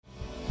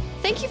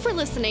Thank you for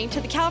listening to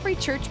the Calvary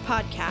Church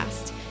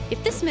podcast.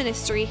 If this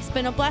ministry has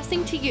been a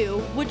blessing to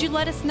you, would you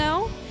let us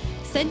know?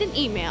 Send an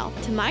email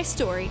to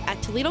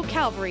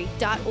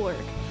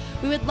mystory@toledocalvary.org.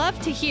 We would love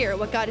to hear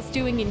what God is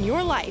doing in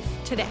your life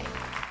today.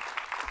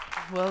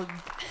 Well,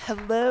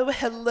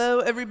 hello,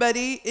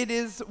 everybody. It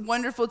is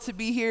wonderful to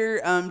be here,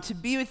 to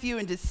be with you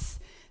and to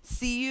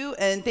see you.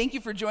 And thank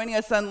you for joining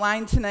us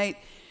online tonight.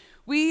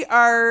 We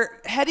are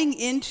heading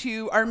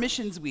into our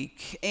missions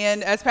week.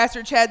 And as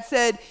Pastor Chad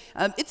said,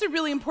 it's a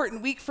really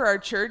important week for our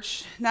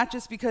church, not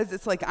just because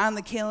it's like on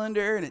the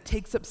calendar and it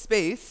takes up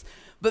space,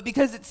 but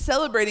because it's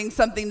celebrating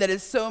something that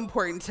is so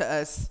important to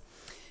us.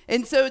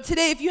 And so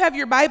today, if you have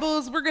your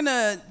Bibles, we're going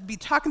to be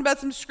talking about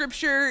some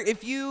scripture.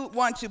 If you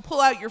want to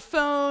pull out your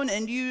phone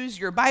and use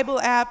your Bible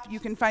app, you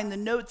can find the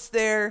notes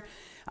there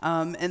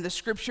and the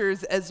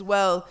scriptures as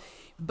well.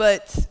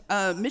 But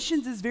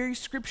missions is very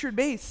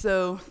scripture-based,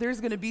 so there's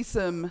going to be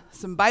some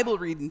Bible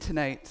reading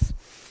tonight.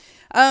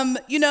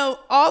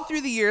 All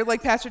through the year,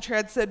 like Pastor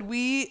Chad said,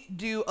 we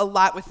do a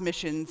lot with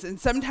missions. And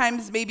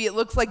sometimes maybe it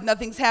looks like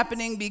nothing's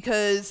happening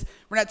because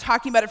we're not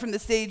talking about it from the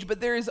stage, but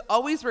there is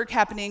always work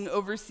happening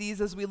overseas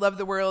as we love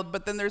the world.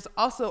 But then there's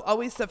also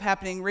always stuff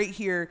happening right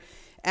here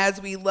as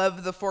we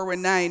love the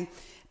 419.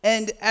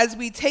 And as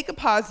we take a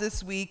pause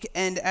this week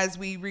and as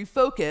we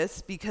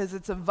refocus, because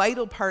it's a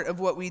vital part of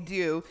what we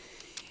do,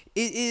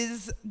 it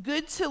is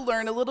good to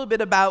learn a little bit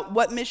about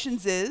what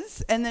missions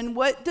is, and then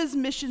what does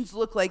missions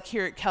look like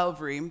here at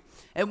Calvary.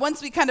 And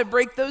once we kind of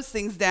break those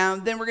things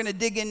down, then we're going to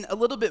dig in a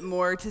little bit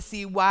more to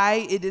see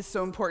why it is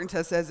so important to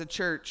us as a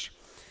church.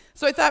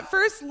 So I thought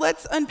first,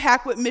 let's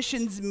unpack what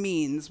missions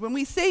means. When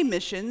we say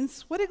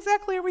missions, what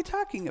exactly are we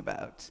talking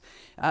about?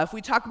 If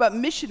we talk about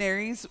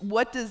missionaries,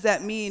 what does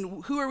that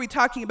mean? Who are we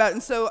talking about?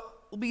 And so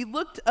we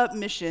looked up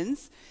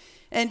missions.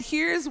 And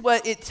here's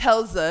what it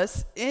tells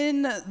us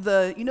in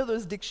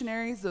those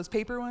dictionaries, those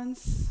paper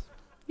ones?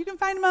 You can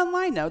find them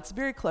online now. It's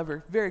very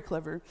clever, very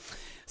clever.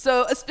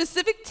 So a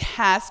specific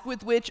task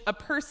with which a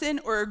person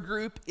or a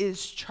group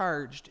is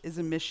charged is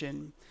a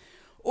mission,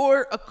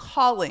 or a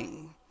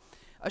calling,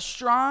 a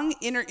strong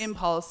inner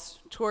impulse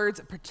towards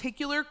a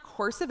particular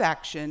course of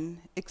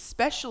action,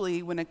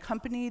 especially when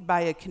accompanied by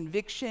a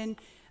conviction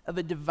of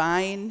a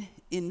divine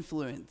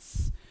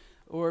influence,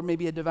 or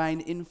maybe a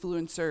divine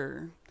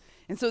influencer.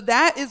 And so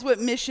that is what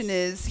mission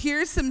is.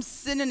 Here's some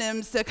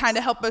synonyms to kind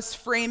of help us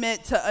frame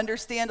it, to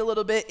understand a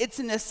little bit. It's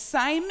an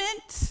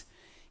assignment,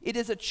 it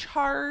is a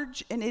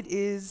charge, and it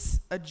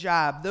is a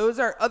job. Those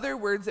are other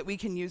words that we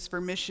can use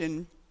for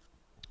mission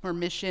or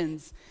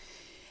missions.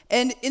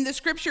 And in the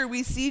scripture,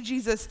 we see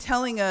Jesus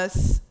telling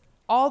us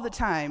all the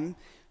time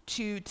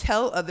to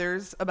tell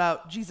others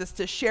about Jesus,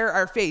 to share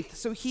our faith.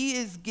 So he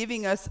is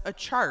giving us a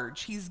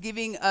charge. He's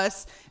giving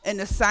us an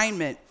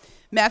assignment.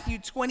 Matthew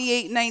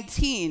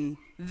 28:19.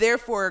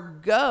 Therefore,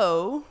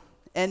 go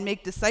and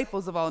make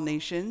disciples of all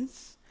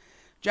nations.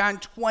 John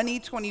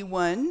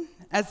 20:21,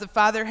 as the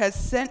Father has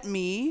sent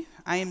me,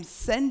 I am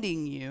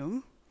sending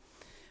you.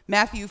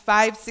 Matthew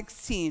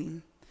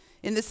 5:16,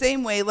 in the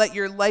same way, let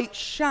your light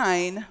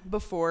shine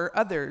before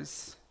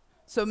others.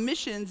 So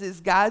missions is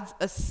God's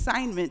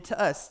assignment to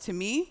us, to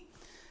me,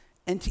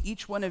 and to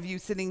each one of you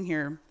sitting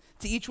here,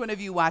 to each one of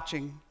you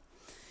watching.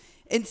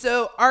 And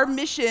so our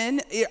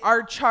mission,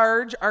 our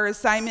charge, our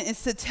assignment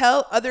is to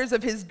tell others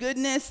of his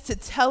goodness, to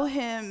tell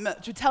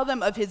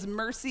them of his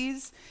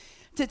mercies,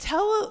 to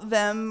tell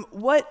them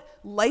what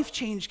life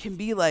change can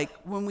be like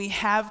when we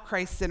have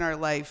Christ in our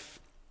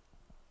life.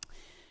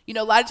 You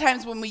know, a lot of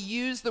times when we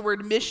use the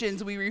word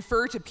missions, we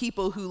refer to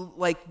people who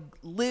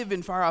live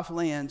in far off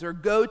lands or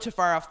go to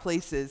far off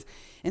places.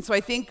 And so I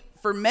think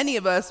for many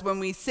of us, when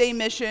we say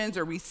missions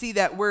or we see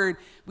that word,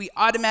 we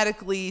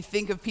automatically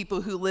think of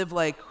people who live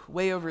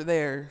way over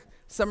there,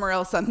 somewhere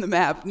else on the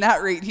map,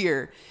 not right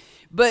here.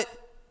 But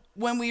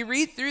when we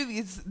read through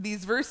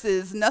these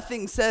verses,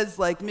 nothing says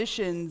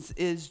missions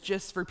is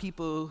just for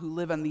people who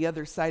live on the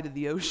other side of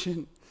the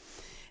ocean.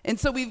 And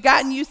so we've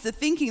gotten used to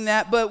thinking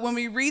that, but when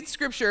we read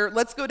scripture,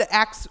 let's go to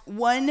Acts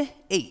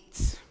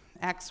 1:8.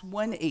 Acts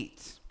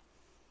 1:8.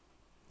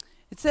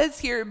 It says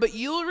here, but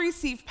you will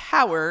receive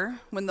power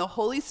when the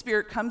Holy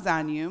Spirit comes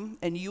on you,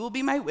 and you will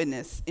be my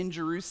witness in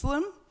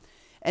Jerusalem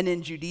and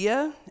in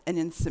Judea and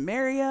in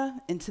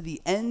Samaria and to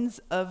the ends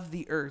of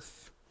the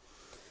earth.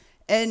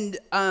 And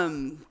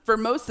for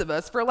most of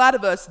us, for a lot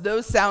of us,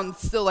 those sound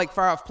still like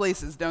far off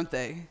places, don't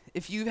they?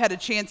 If you've had a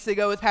chance to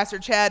go with Pastor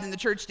Chad and the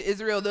church to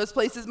Israel, those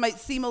places might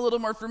seem a little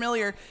more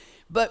familiar,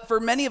 but for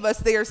many of us,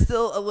 they are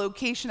still a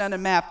location on a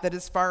map that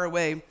is far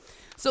away.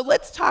 So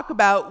let's talk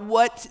about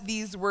what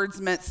these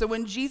words meant. So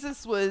when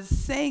Jesus was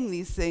saying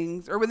these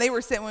things, or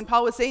when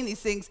Paul was saying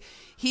these things,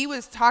 he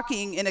was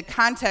talking in a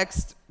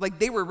context like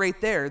they were right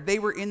there. They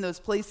were in those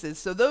places.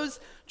 So those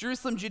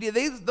Jerusalem, Judea,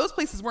 those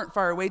places weren't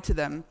far away to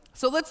them.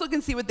 So let's look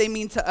and see what they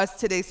mean to us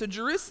today. So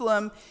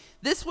Jerusalem,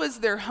 this was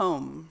their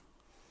home.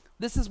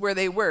 This is where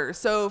they were.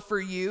 So for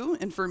you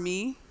and for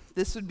me,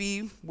 this would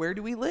be, where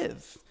do we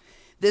live?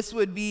 This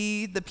would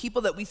be the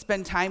people that we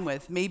spend time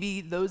with,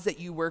 maybe those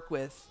that you work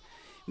with.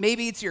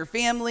 Maybe it's your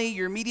family,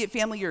 your immediate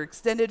family, your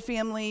extended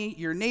family,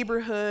 your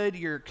neighborhood,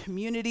 your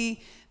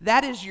community.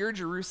 That is your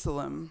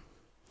Jerusalem.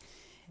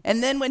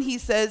 And then when he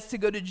says to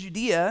go to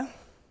Judea,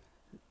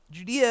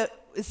 Judea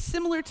is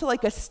similar to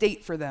like a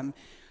state for them.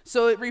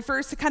 So it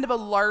refers to kind of a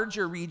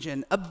larger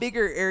region, a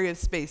bigger area of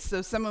space.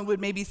 So someone would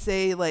maybe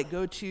say like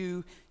go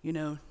to,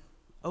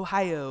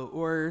 Ohio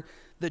or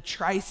the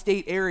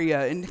tri-state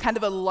area in kind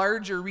of a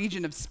larger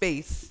region of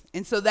space.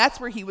 And so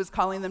that's where he was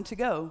calling them to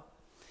go.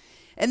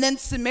 And then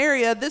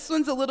Samaria, this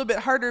one's a little bit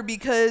harder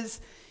because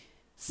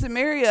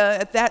Samaria,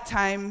 at that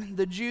time,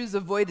 the Jews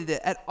avoided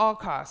it at all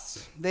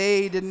costs.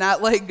 They did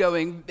not like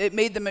going. It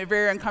made them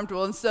very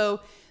uncomfortable. And so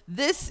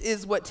this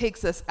is what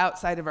takes us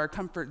outside of our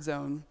comfort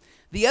zone.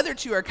 The other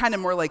two are kind of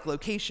more like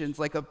locations,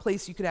 like a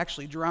place you could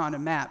actually draw on a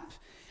map.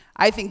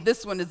 I think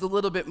this one is a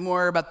little bit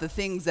more about the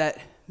things that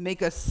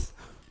make us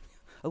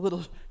a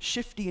little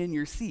shifty in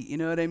your seat, you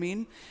know what I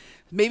mean?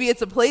 Maybe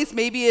it's a place,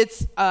 maybe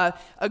it's a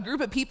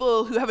group of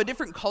people who have a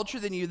different culture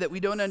than you that we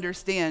don't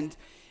understand.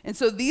 And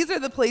so these are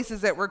the places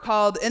that we're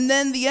called. And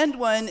then the end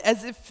one,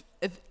 as if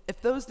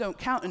those don't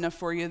count enough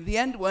for you, the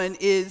end one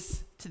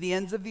is to the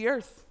ends of the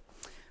earth.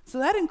 So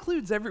that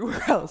includes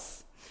everywhere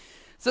else.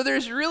 So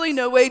there's really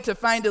no way to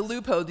find a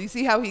loophole. Do you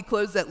see how he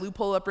closed that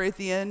loophole up right at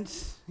the end?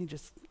 He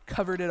just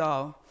covered it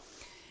all.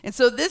 And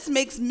so this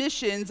makes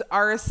missions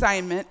our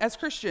assignment as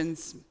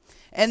Christians.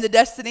 And the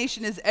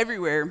destination is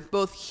everywhere,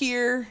 both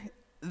here,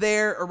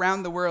 there,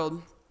 around the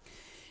world.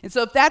 And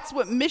so if that's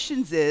what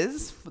missions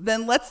is,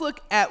 then let's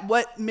look at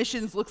what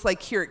missions looks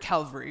like here at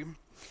Calvary.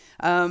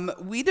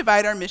 We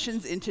divide our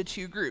missions into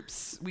two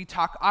groups. We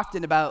talk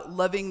often about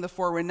loving the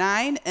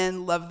 419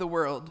 and love the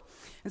world.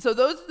 And so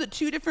those are the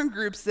two different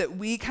groups that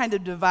we kind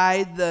of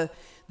divide the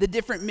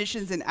different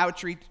missions and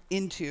outreach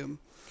into.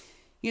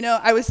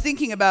 I was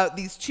thinking about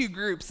these two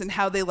groups and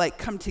how they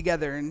come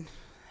together. And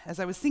as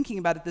I was thinking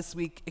about it this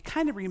week, it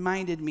kind of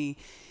reminded me,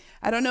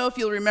 I don't know if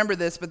you'll remember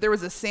this, but there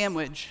was a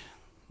sandwich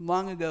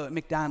long ago at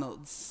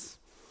McDonald's.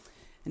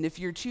 And if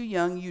you're too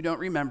young, you don't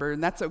remember,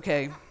 and that's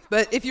okay.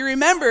 But if you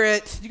remember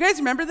it, do you guys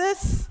remember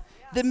this?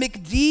 Yeah. The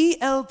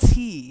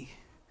McDLT.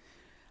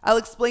 I'll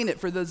explain it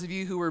for those of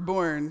you who were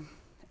born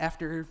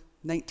after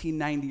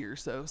 1990 or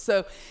so.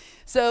 So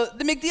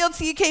the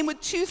McDLT came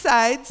with two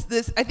sides.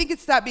 I think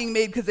it stopped being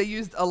made because they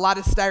used a lot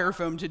of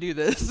styrofoam to do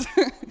this.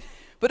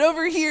 But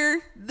over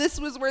here, this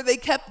was where they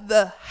kept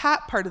the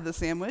hot part of the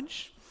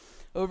sandwich.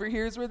 Over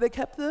here is where they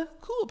kept the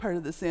cool part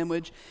of the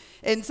sandwich.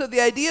 And so the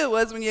idea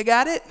was when you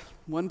got it,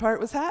 one part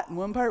was hot and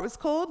one part was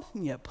cold,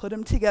 and you put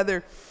them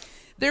together.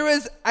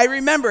 I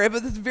remember, I have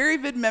this very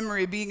vivid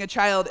memory of being a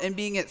child and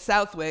being at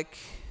Southwick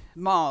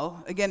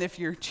Mall. Again, if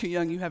you're too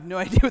young, you have no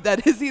idea what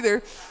that is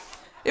either.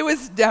 It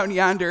was down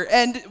yonder.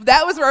 And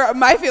that was where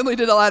my family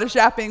did a lot of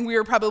shopping. We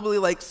were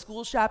probably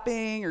school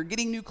shopping or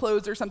getting new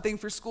clothes or something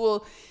for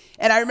school.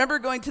 And I remember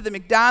going to the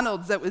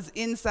McDonald's that was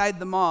inside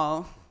the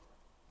mall.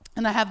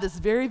 And I have this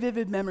very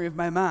vivid memory of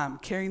my mom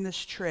carrying this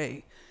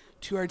tray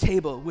to our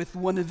table with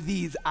one of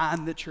these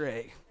on the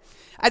tray.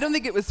 I don't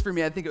think it was for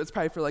me. I think it was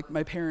probably for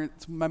my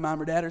parents, my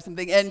mom or dad or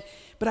something.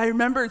 But I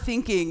remember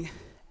thinking,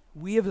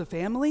 we as a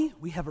family,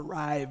 we have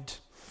arrived.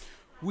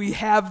 We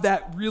have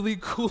that really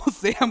cool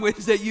sandwich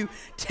that you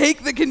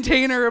take the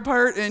container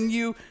apart and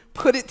you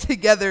put it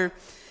together.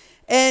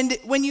 And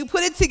when you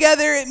put it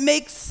together, it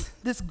makes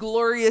this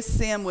glorious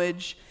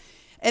sandwich.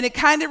 And it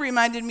kind of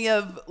reminded me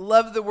of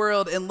Love the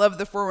World and Love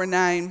the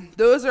 419.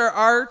 Those are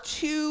our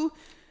two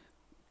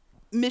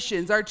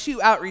missions, our two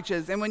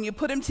outreaches. And when you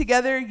put them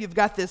together, you've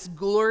got this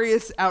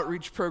glorious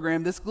outreach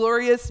program, this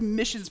glorious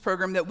missions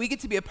program that we get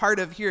to be a part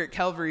of here at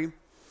Calvary.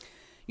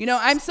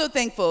 I'm so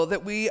thankful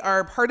that we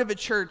are part of a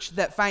church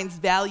that finds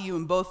value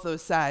in both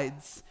those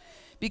sides.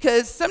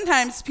 Because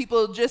sometimes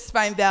people just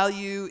find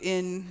value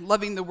in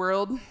loving the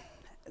world,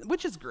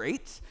 which is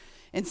great.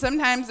 And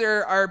sometimes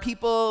there are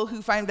people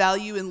who find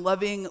value in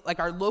loving,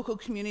 our local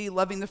community,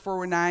 loving the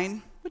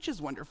 419, which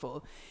is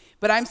wonderful.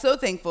 But I'm so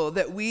thankful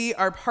that we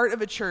are part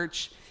of a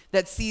church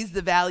that sees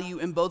the value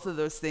in both of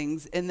those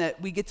things and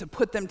that we get to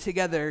put them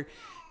together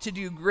to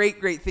do great,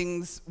 great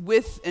things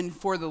with and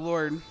for the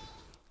Lord.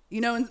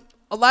 And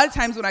a lot of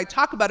times when I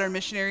talk about our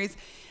missionaries,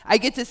 I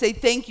get to say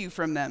thank you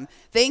from them.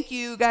 Thank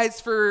you guys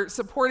for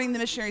supporting the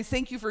missionaries.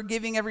 Thank you for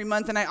giving every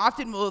month. And I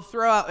often will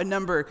throw out a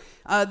number.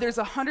 There's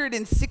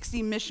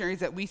 160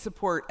 missionaries that we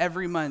support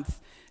every month.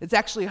 It's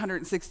actually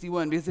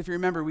 161 because if you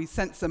remember, we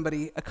sent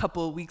somebody a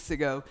couple of weeks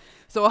ago.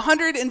 So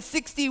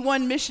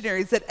 161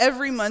 missionaries that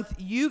every month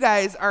you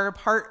guys are a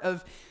part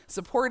of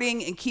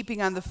supporting and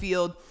keeping on the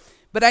field.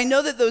 But I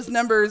know that those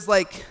numbers,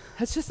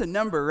 that's just a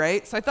number,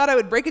 right? So I thought I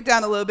would break it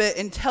down a little bit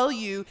and tell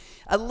you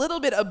a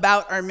little bit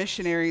about our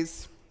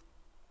missionaries.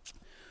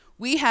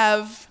 We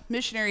have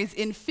missionaries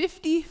in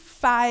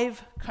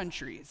 55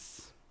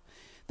 countries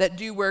that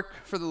do work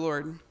for the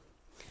Lord.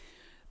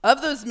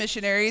 Of those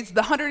missionaries,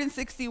 the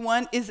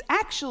 161 is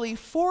actually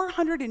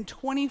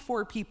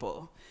 424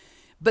 people.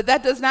 But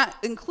that does not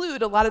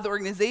include a lot of the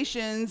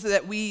organizations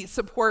that we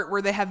support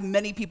where they have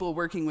many people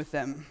working with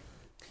them.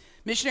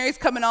 Missionaries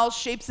come in all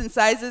shapes and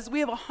sizes. We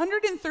have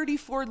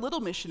 134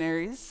 little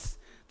missionaries.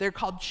 They're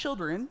called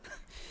children.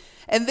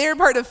 And they're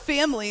part of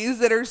families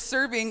that are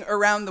serving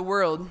around the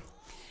world.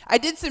 I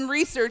did some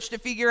research to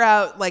figure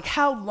out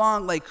how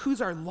long,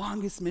 who's our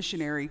longest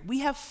missionary.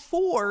 We have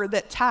 4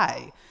 that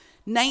tie,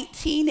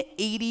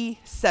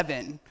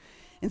 1987.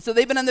 And so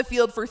they've been on the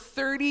field for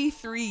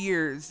 33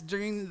 years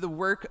doing the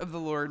work of the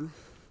Lord.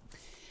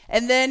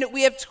 And then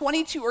we have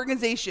 22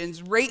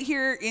 organizations right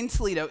here in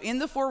Toledo, in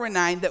the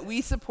 419, that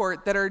we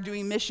support that are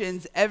doing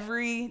missions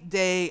every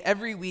day,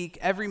 every week,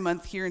 every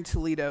month here in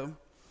Toledo.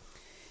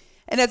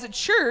 And as a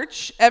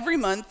church, every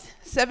month,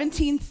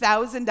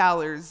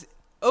 $17,000,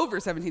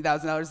 over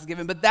 $17,000 is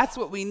given, but that's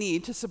what we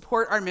need to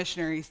support our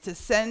missionaries, to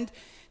send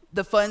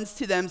the funds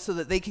to them so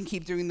that they can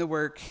keep doing the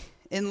work.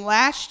 And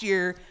last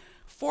year,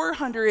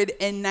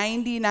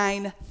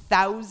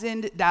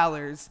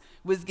 $499,000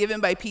 was given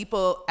by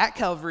people at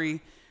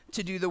Calvary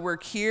to do the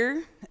work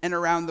here and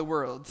around the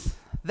world.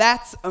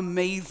 That's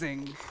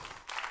amazing.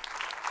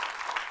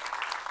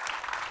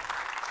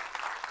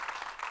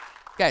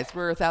 Guys,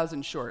 we're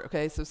 1,000 short,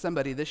 okay? So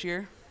somebody this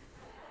year,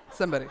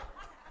 somebody.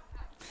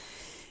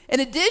 In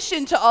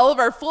addition to all of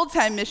our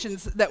full-time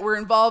missions that we're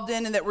involved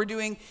in and that we're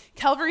doing,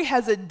 Calvary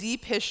has a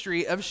deep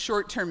history of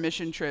short-term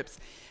mission trips.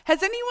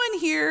 Has anyone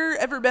here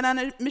ever been on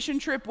a mission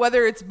trip,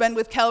 whether it's been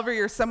with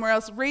Calvary or somewhere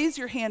else? Raise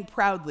your hand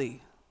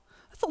proudly.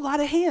 That's a lot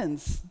of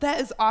hands.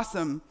 That is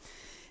awesome.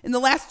 In the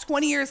last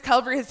 20 years,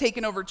 Calvary has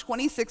taken over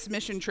 26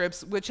 mission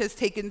trips, which has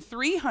taken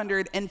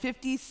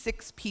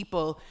 356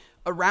 people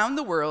around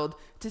the world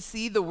to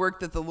see the work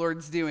that the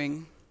Lord's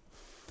doing.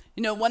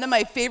 You know, one of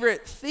my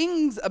favorite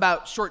things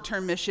about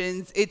short-term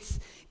missions,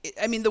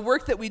 the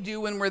work that we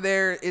do when we're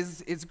there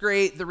is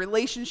great. The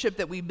relationship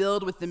that we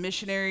build with the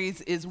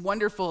missionaries is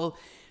wonderful.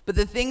 But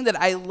the thing that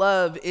I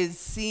love is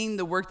seeing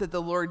the work that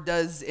the Lord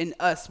does in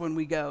us when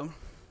we go.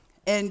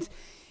 And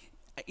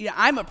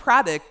I'm a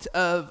product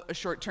of a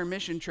short-term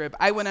mission trip.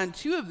 I went on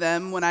 2 of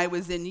them when I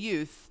was in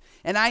youth.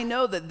 And I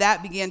know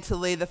that began to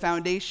lay the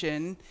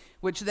foundation,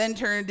 which then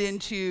turned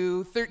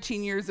into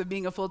 13 years of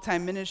being a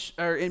full-time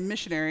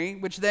missionary,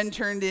 which then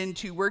turned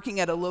into working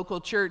at a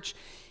local church.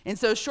 And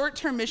so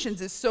short-term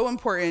missions is so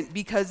important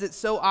because it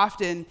so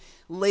often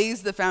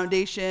lays the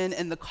foundation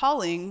and the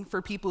calling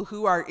for people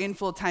who are in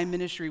full-time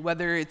ministry,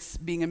 whether it's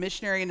being a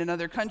missionary in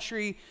another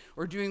country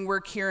or doing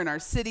work here in our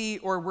city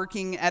or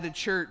working at a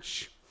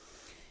church.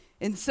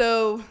 And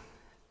so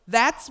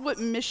that's what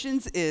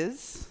missions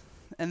is,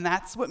 and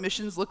that's what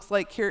missions looks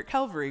like here at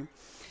Calvary.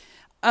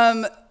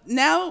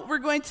 Now we're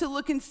going to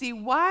look and see,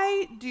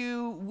 why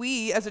do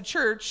we as a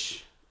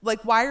church,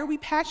 why are we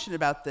passionate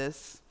about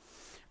this?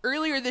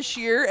 Earlier this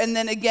year, and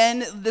then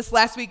again this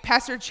last week,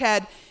 Pastor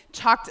Chad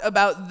talked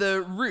about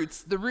the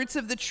roots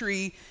of the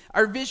tree,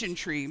 our vision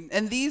tree.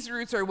 And these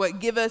roots are what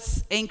give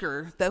us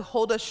anchor, that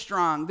hold us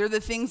strong. They're the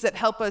things that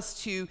help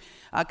us to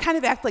kind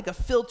of act like a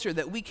filter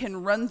that we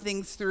can run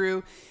things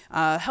through,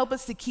 help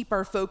us to keep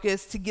our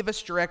focus, to give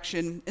us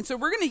direction. And so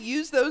we're going to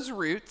use those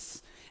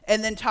roots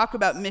and then talk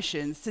about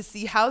missions to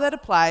see how that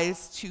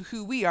applies to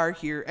who we are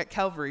here at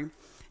Calvary.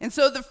 And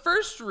so the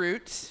first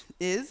root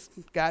is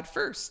God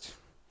first.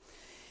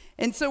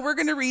 And so we're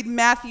going to read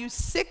Matthew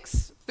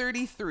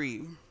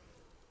 6:33.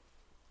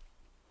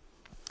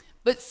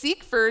 But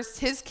seek first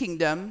his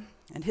kingdom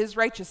and his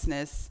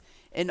righteousness,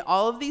 and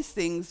all of these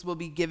things will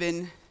be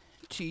given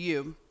to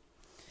you.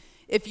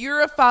 If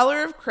you're a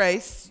follower of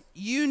Christ,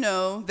 you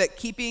know that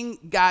keeping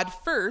God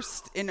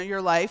first in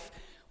your life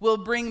will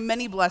bring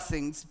many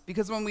blessings,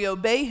 because when we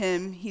obey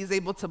him, he's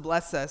able to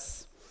bless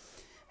us.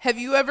 Have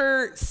you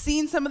ever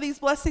seen some of these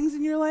blessings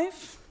in your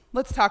life?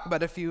 Let's talk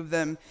about a few of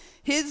them.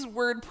 His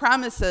word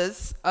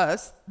promises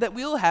us that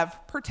we'll have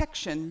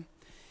protection.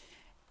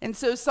 And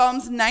so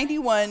Psalms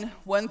 91,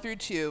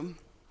 1-2,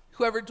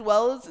 whoever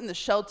dwells in the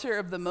shelter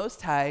of the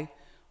Most High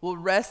will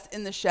rest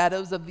in the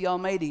shadows of the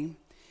Almighty.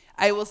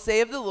 I will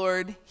say of the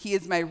Lord, he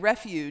is my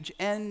refuge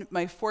and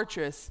my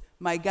fortress,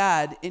 my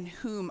God, in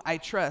whom I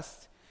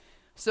trust.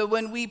 So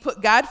when we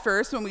put God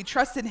first, when we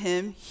trust in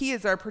him, he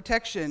is our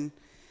protection.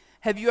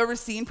 Have you ever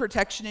seen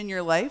protection in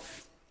your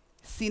life?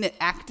 Seen it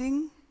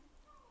acting?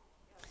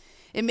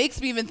 It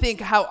makes me even think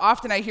how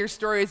often I hear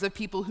stories of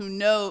people who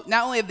know,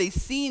 not only have they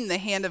seen the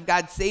hand of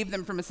God save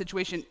them from a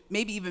situation,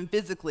 maybe even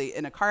physically,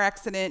 in a car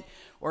accident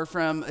or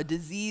from a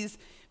disease,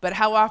 but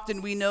how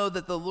often we know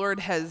that the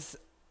Lord has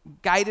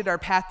guided our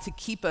path to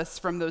keep us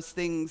from those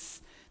things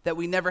that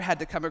we never had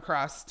to come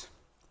across.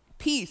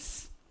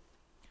 Peace.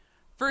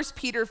 1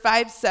 Peter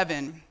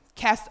 5:7,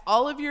 cast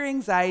all of your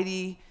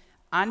anxiety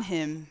on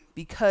him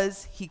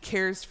because he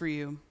cares for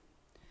you.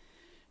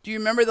 Do you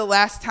remember the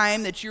last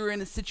time that you were in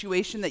a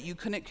situation that you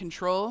couldn't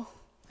control,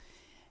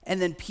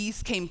 and then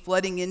peace came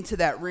flooding into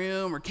that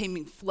room or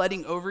came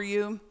flooding over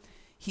you?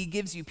 He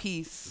gives you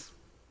peace.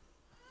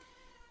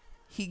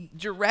 He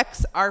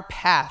directs our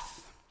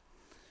path.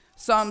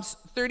 Psalms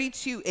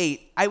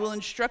 32:8, I will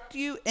instruct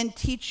you and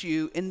teach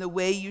you in the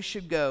way you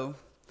should go.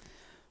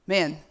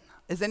 Man,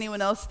 is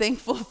anyone else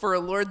thankful for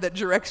a Lord that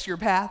directs your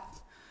path?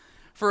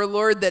 for a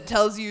Lord that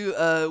tells you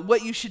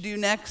what you should do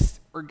next,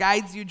 or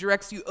guides you,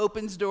 directs you,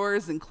 opens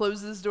doors, and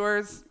closes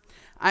doors.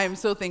 I am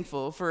so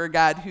thankful for a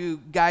God who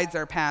guides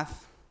our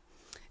path.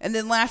 And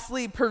then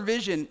lastly,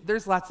 provision.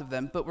 There's lots of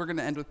them, but we're going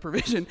to end with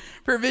provision.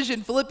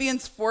 Provision,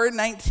 Philippians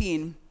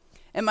 4:19.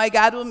 And my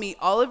God will meet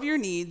all of your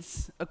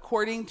needs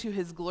according to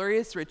his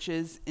glorious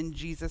riches in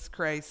Jesus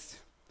Christ.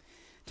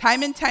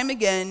 Time and time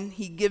again,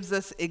 he gives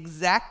us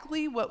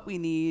exactly what we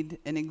need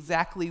and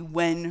exactly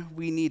when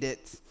we need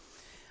it.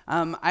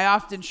 I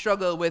often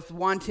struggle with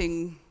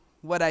wanting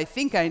what I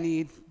think I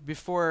need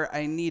before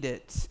I need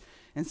it.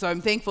 And so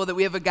I'm thankful that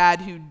we have a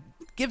God who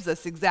gives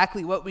us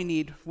exactly what we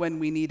need when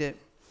we need it.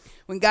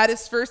 When God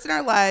is first in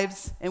our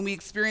lives and we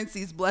experience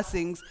these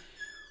blessings,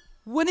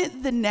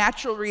 wouldn't the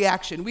natural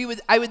reaction,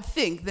 I would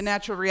think the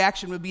natural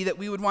reaction would be that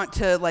we would want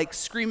to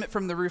scream it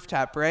from the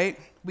rooftop, right?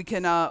 We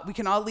can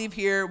all leave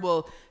here,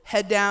 we'll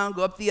head down,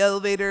 go up the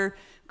elevator,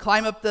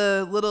 climb up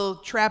the little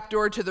trap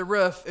door to the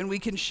roof, and we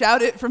can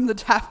shout it from the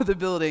top of the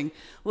building.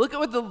 Look at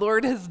what the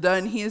Lord has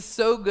done. He is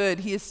so good.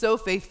 He is so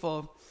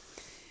faithful.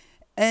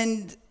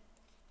 And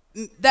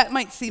that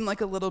might seem like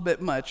a little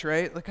bit much,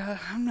 right? I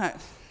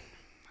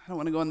don't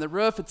want to go on the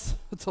roof.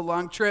 It's a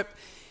long trip.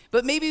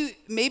 But maybe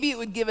it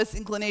would give us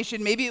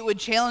inclination. Maybe it would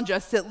challenge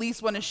us to at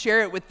least want to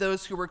share it with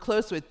those who we're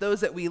close with,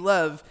 those that we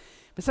love.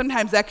 But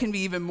sometimes that can be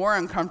even more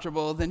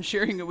uncomfortable than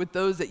sharing it with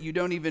those that you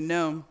don't even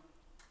know.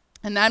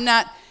 And I'm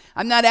not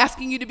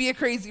asking you to be a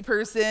crazy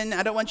person.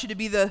 I don't want you to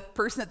be the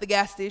person at the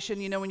gas station,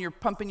 when you're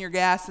pumping your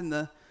gas and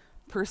the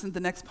person at the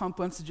next pump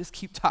wants to just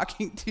keep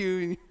talking to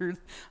you, and you're,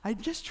 I'm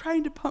just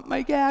trying to pump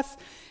my gas.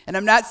 And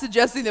I'm not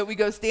suggesting that we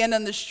go stand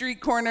on the street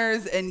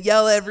corners and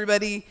yell at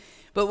everybody.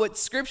 But what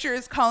Scripture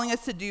is calling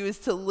us to do is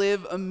to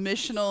live a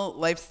missional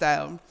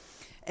lifestyle.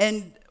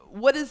 And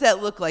what does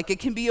that look like? It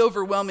can be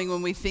overwhelming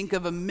when we think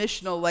of a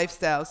missional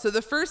lifestyle. So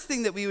the first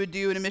thing that we would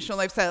do in a missional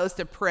lifestyle is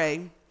to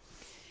pray.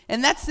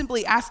 And that's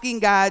simply asking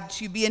God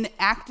to be an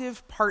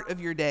active part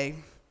of your day,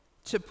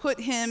 to put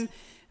him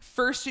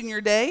first in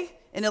your day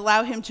and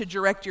allow him to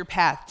direct your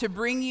path, to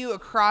bring you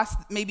across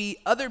maybe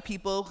other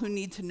people who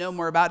need to know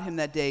more about him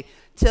that day,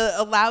 to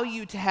allow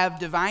you to have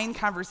divine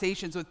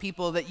conversations with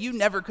people that you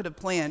never could have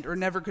planned or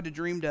never could have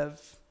dreamed of.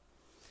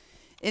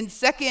 And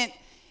second,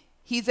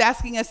 he's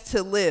asking us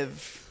to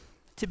live,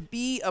 to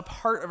be a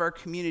part of our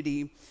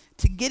community,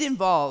 to get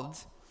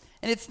involved.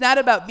 And it's not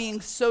about being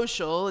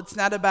social. It's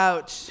not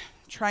about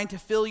trying to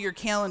fill your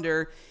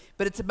calendar,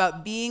 but it's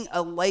about being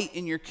a light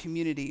in your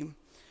community.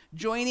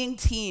 Joining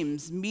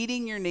teams,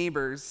 meeting your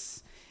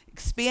neighbors,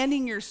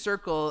 expanding your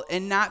circle,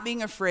 and not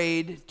being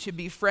afraid to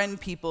befriend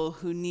people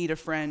who need a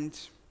friend.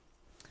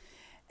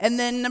 And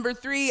then number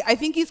 3, I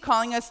think he's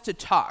calling us to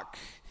talk.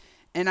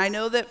 And I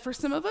know that for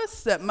some of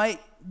us, that might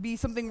be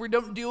something we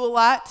don't do a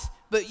lot,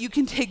 but you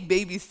can take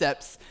baby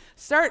steps.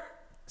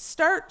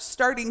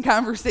 Starting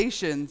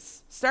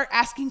conversations. Start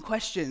asking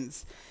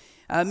questions.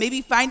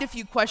 Maybe find a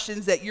few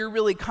questions that you're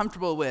really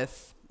comfortable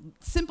with.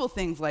 Simple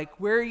things like,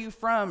 where are you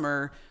from?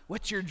 Or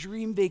what's your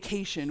dream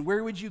vacation?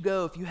 Where would you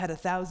go if you had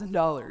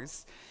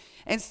 $1,000?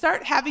 And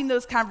start having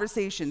those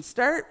conversations.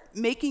 Start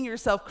making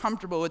yourself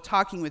comfortable with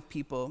talking with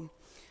people.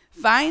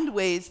 Find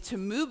ways to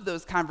move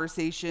those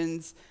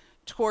conversations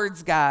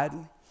towards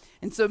God.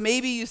 And so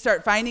maybe you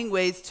start finding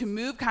ways to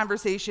move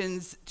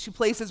conversations to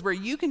places where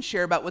you can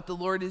share about what the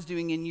Lord is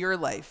doing in your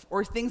life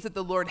or things that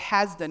the Lord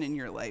has done in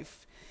your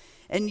life.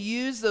 And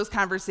use those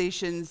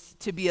conversations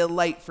to be a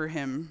light for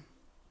him.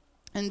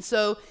 And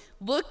so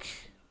look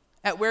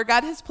at where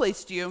God has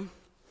placed you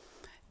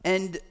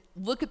and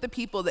look at the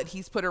people that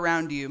he's put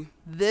around you.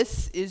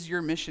 This is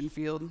your mission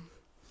field.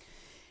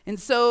 And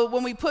so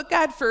when we put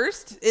God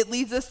first, it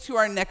leads us to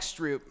our next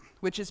route,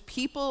 which is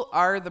people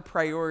are the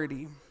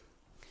priority.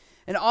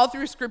 And all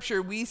through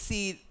Scripture, we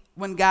see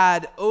when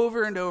God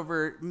over and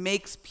over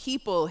makes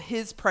people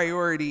his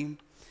priority.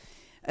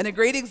 And a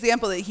great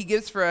example that he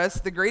gives for us,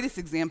 the greatest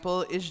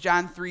example, is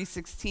John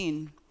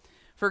 3:16.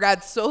 For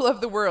God so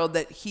loved the world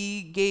that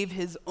he gave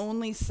his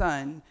only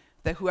son,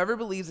 that whoever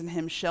believes in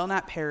him shall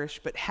not perish,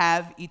 but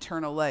have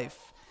eternal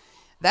life.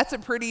 That's a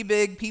pretty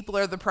big people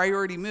are the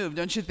priority move,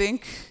 don't you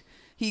think?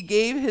 He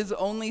gave his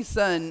only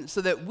son so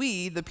that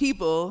we, the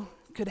people,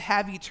 could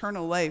have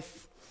eternal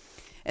life.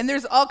 And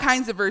there's all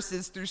kinds of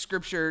verses through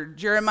Scripture.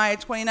 Jeremiah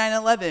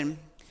 29:11.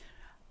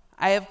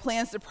 I have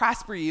plans to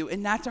prosper you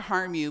and not to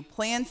harm you,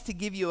 plans to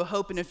give you a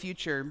hope and a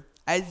future.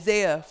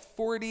 Isaiah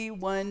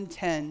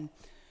 41:10.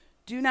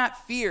 Do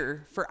not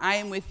fear, for I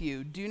am with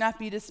you. Do not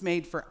be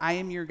dismayed, for I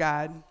am your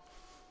God.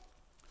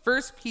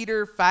 1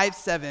 Peter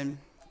 5:7.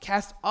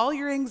 Cast all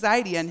your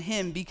anxiety on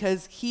him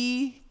because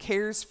he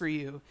cares for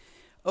you.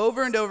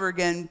 Over and over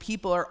again,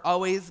 people are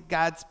always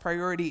God's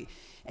priority,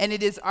 and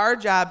it is our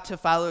job to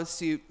follow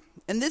suit.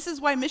 And this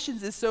is why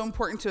missions is so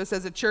important to us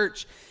as a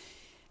church.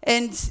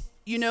 And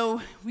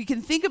we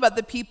can think about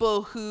the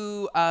people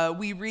who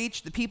we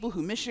reach, the people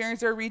who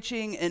missionaries are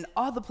reaching, and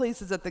all the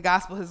places that the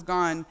gospel has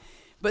gone.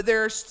 But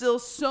there are still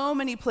so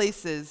many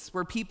places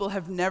where people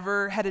have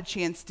never had a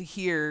chance to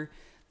hear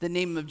the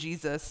name of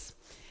Jesus.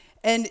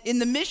 And in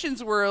the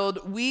missions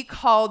world, we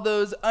call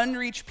those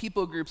unreached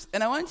people groups.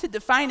 And I wanted to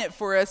define it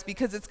for us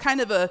because it's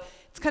kind of a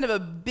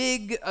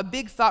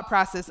big thought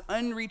process.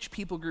 Unreached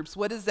people groups.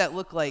 What does that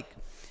look like?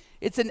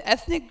 It's an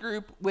ethnic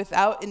group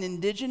without an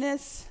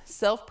indigenous,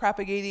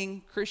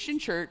 self-propagating Christian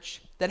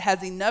church that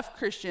has enough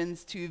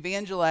Christians to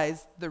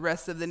evangelize the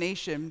rest of the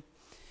nation.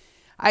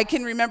 I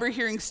can remember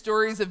hearing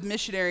stories of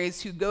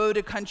missionaries who go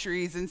to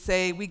countries and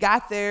say, we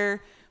got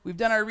there, we've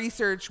done our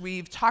research,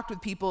 we've talked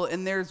with people,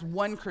 and there's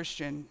one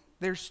Christian.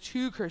 There's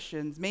two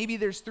Christians, maybe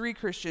there's three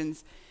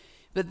Christians,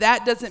 but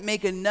that doesn't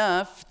make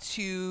enough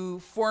to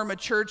form a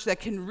church that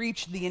can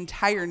reach the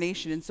entire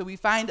nation. And so we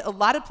find a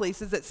lot of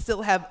places that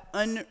still have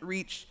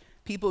unreached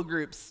people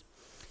groups.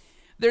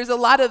 There's a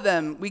lot of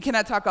them. We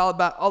cannot talk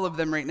about all of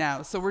them right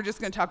now, so we're just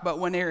going to talk about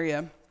one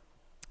area.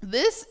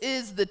 This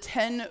is the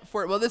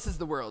 1040, well, this is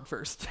the world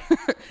first.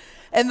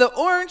 And the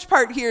orange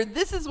part here,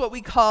 this is what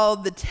we call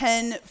the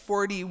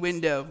 1040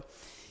 window.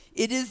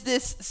 It is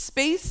this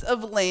space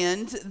of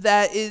land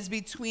that is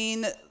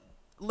between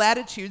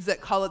latitudes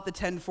that call it the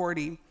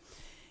 1040.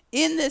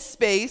 In this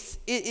space,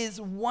 it is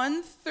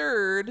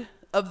 1/3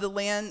 of the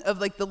land of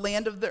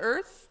the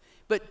earth,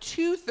 but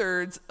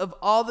 2/3 of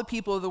all the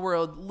people of the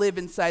world live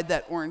inside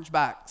that orange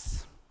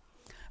box.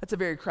 That's a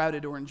very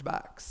crowded orange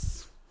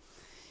box.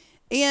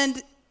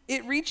 And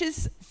it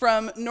reaches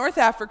from North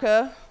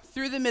Africa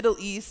through the Middle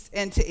East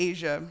and to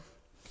Asia.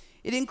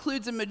 It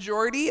includes a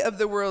majority of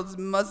the world's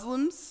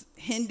Muslims,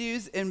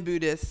 Hindus, and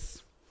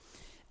Buddhists.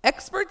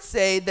 Experts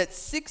say that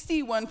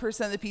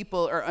 61% of the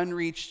people are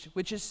unreached,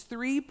 which is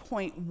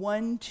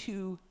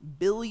 3.12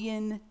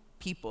 billion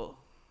people.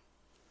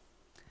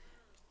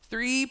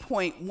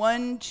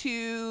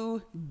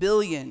 3.12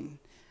 billion.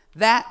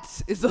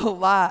 That is a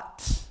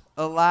lot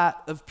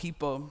of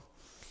people.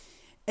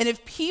 And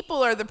if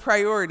people are the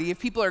priority, if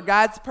people are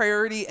God's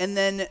priority, and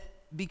then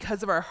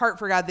because of our heart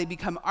for God, they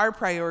become our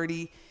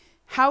priority,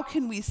 how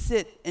can we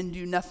sit and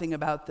do nothing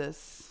about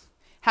this?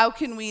 How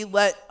can we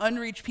let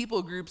unreached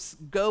people groups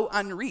go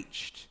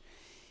unreached?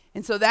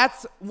 And so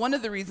that's one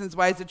of the reasons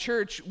why, as a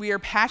church, we are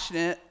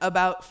passionate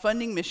about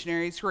funding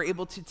missionaries who are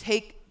able to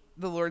take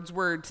the Lord's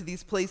word to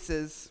these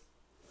places.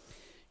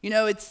 You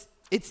know, it's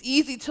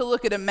easy to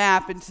look at a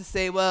map and to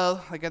say,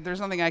 well,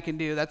 there's nothing I can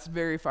do. That's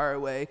very far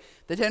away.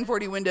 The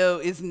 1040 window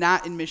is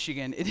not in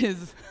Michigan. It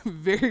is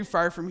very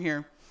far from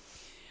here.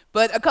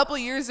 But a couple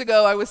years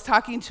ago, I was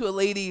talking to a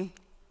lady.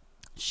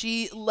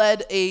 She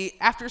led a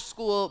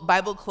after-school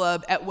Bible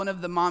club at one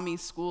of the mommy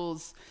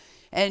schools.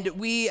 And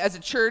we, as a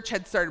church,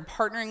 had started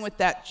partnering with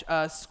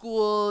that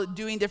school,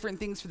 doing different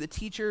things for the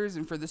teachers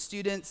and for the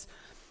students.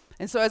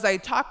 And so as I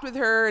talked with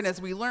her and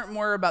as we learned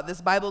more about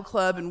this Bible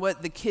club and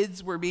what the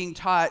kids were being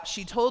taught,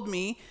 she told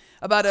me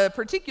about a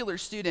particular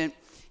student.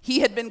 He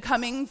had been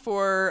coming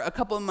for a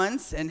couple of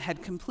months and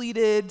had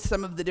completed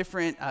some of the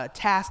different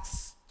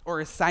tasks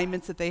or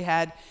assignments that they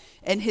had.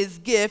 And his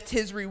gift,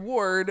 his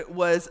reward,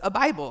 was a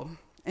Bible.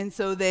 And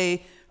so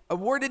they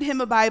awarded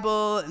him a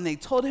Bible and they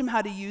told him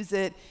how to use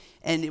it,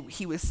 and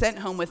he was sent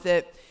home with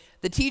it.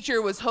 The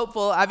teacher was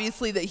hopeful,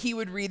 obviously, that he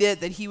would read it,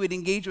 that he would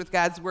engage with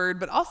God's word,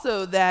 but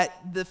also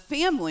that the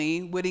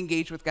family would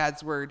engage with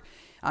God's word.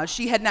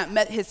 She had not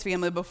met his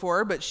family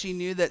before, but she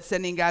knew that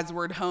sending God's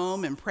word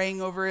home and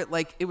praying over it,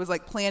 it was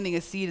like planting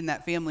a seed in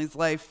that family's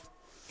life.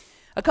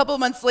 A couple of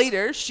months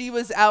later, she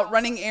was out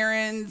running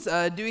errands,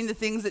 doing the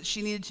things that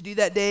she needed to do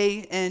that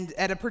day, and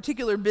at a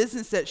particular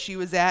business that she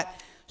was at,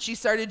 she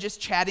started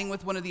just chatting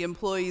with one of the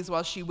employees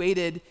while she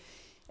waited.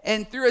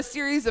 And through a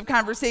series of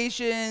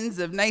conversations,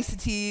 of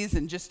niceties,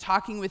 and just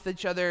talking with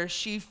each other,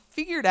 she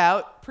figured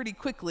out pretty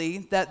quickly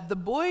that the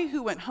boy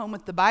who went home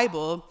with the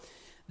Bible,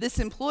 this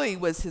employee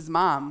was his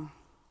mom.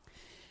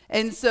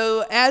 And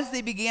so as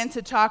they began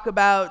to talk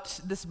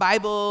about this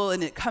Bible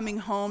and it coming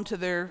home to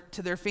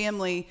their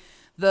family,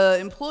 the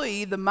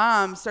employee, the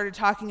mom, started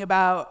talking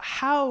about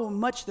how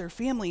much their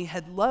family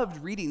had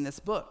loved reading this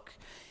book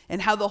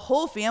and how the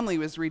whole family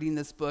was reading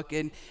this book.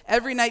 And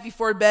every night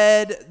before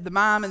bed, the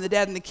mom and the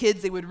dad and the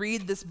kids, they would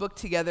read this book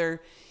together.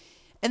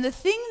 And the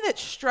thing that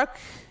struck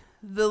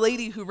the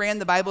lady who ran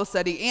the Bible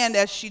study, and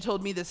as she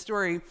told me this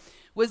story,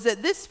 was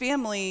that this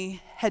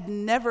family had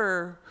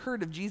never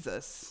heard of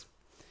Jesus.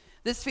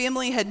 This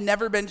family had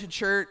never been to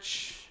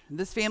church.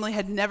 This family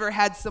had never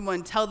had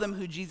someone tell them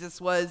who Jesus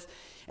was.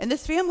 And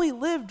this family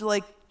lived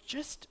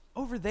just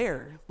over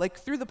there,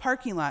 through the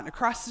parking lot,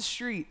 across the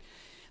street.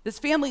 This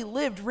family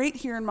lived right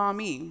here in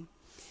Maumee.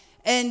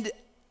 And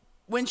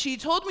when she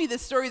told me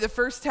this story the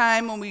first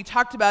time, when we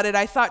talked about it,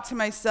 I thought to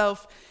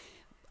myself,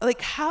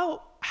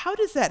 how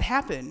does that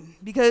happen?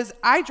 Because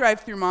I drive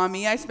through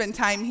Maumee, I spend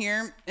time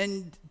here,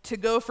 and to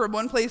go from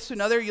one place to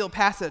another, you'll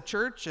pass a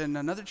church and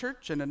another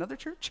church and another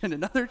church and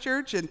another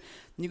church, and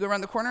you go around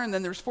the corner and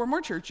then there's 4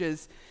 more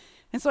churches.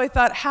 And so I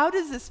thought, how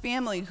does this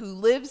family who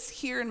lives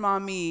here in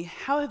Maumee,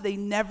 how have they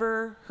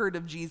never heard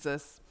of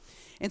Jesus?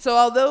 And so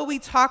although we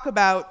talk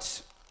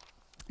about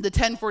the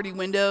 1040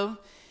 window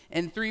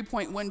and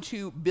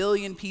 3.12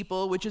 billion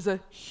people, which is a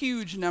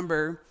huge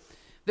number,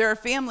 there are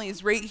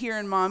families right here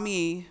in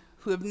Maumee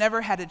who have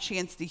never had a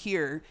chance to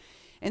hear.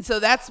 And so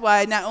that's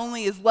why not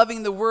only is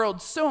loving the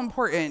world so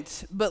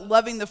important, but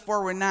loving the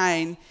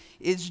 419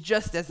 is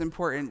just as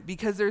important,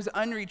 because there's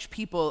unreached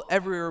people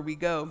everywhere we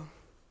go.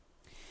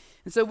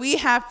 And so we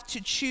have to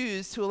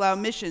choose to allow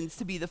missions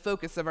to be the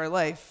focus of our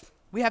life.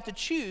 We have to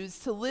choose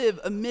to live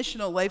a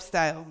missional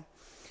lifestyle.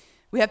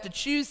 We have to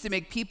choose to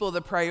make people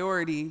the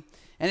priority.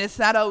 And it's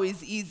not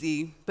always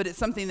easy, but it's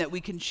something that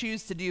we can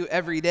choose to do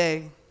every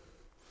day.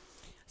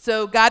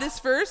 So God is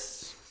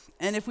first,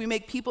 and if we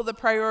make people the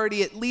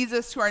priority, it leads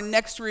us to our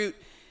next root: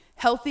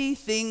 healthy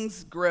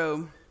things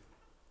grow.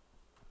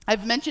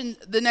 I've mentioned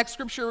the next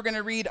scripture we're going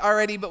to read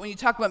already, but when you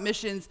talk about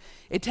missions,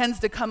 it tends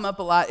to come up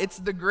a lot. It's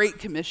the Great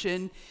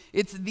Commission.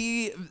 It's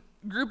the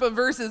group of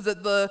verses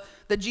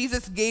that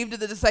Jesus gave to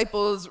the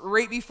disciples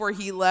right before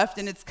he left,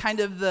 and it's kind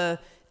of the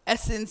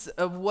essence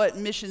of what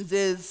missions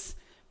is.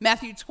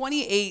 Matthew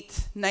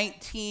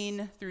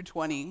 28:19 through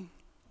 20.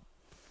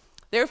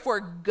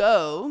 Therefore,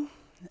 go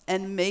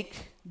and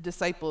make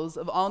disciples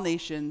of all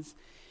nations,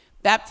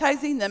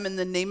 baptizing them in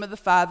the name of the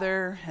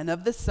Father and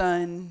of the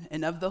Son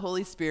and of the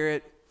Holy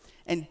Spirit,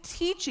 and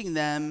teaching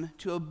them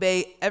to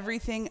obey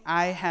everything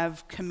I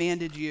have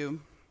commanded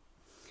you.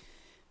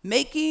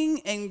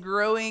 Making and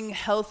growing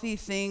healthy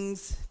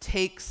things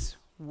takes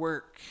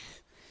work.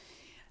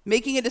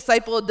 Making a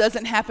disciple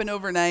doesn't happen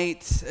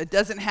overnight. It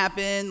doesn't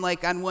happen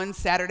like on one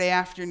Saturday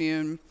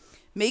afternoon.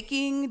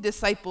 Making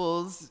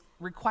disciples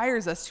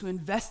requires us to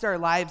invest our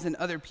lives in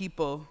other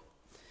people.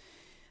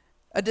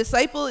 A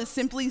disciple is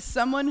simply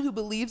someone who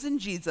believes in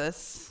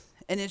Jesus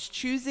and is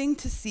choosing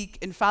to seek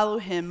and follow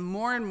him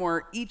more and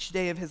more each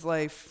day of his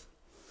life.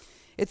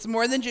 It's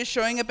more than just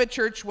showing up at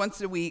church once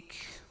a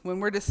week. When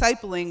we're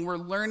discipling, we're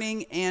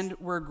learning and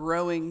we're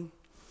growing.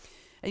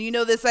 And you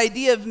know, this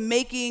idea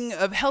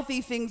of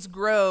healthy things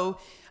grow,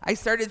 I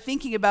started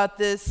thinking about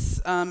this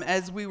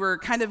as we were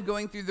kind of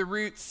going through the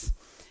roots.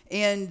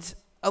 And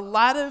a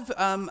lot of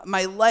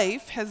my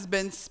life has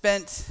been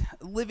spent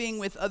living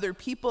with other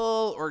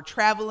people or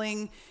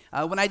traveling.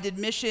 When I did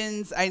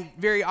missions, I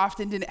very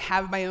often didn't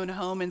have my own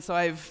home, and so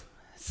I've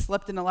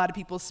slept in a lot of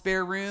people's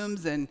spare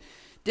rooms and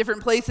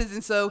different places,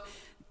 and so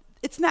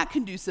it's not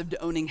conducive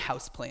to owning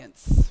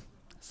houseplants.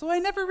 So I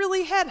never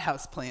really had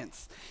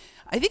houseplants.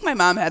 I think my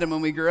mom had them when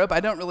we grew up.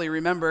 I don't really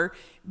remember.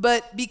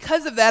 But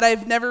because of that,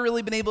 I've never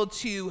really been able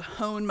to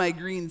hone my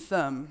green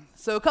thumb.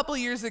 So a couple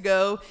years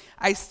ago,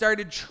 I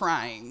started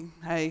trying.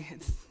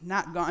 It's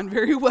not gone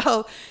very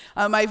well.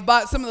 I've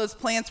bought some of those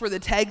plants where the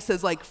tag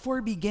says, like,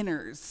 for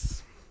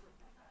beginners.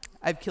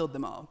 I've killed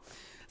them all.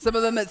 Some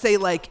of them that say,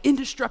 like,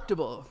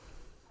 indestructible.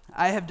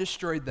 I have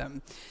destroyed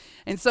them.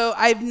 And so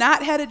I've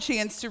not had a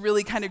chance to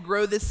really kind of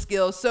grow this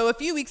skill. So a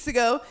few weeks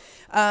ago,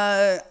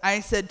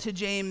 I said to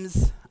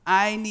James,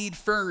 I need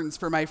ferns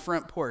for my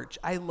front porch.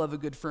 I love a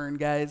good fern,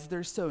 guys.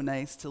 They're so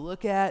nice to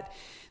look at.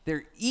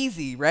 They're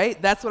easy, right?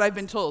 That's what I've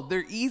been told.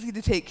 They're easy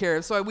to take care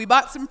of. So we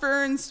bought some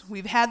ferns.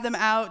 We've had them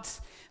out.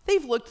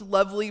 They've looked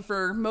lovely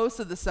for most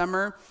of the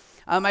summer.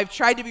 I've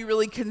tried to be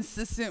really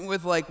consistent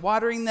with like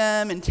watering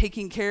them and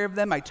taking care of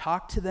them. I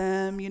talk to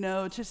them,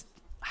 just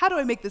how do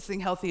I make this thing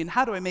healthy and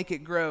how do I make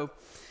it grow?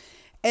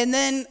 And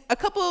then a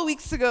couple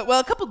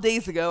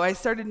days ago, I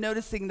started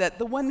noticing that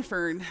the one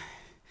fern,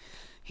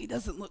 he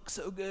doesn't look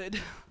so good.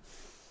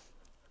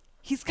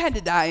 He's kind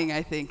of dying,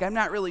 I think. I'm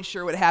not really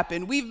sure what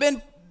happened. We've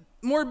been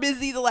more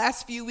busy the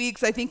last few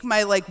weeks. I think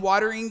my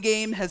watering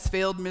game has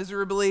failed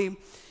miserably.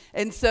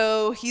 And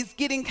so he's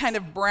getting kind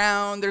of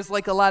brown. There's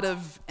a lot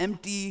of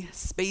empty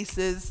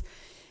spaces.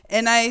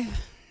 And I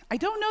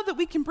don't know that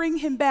we can bring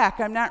him back.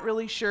 I'm not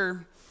really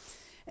sure.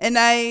 And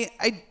I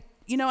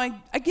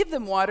give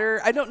them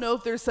water. I don't know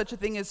if there's such a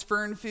thing as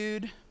fern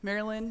food.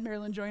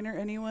 Marilyn Joyner,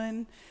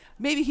 anyone?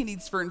 Maybe he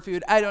needs fern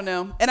food. I don't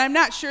know. And I'm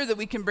not sure that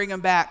we can bring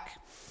him back.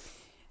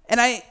 And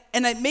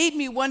it made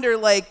me wonder,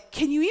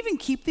 can you even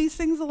keep these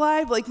things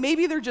alive?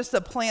 Maybe they're just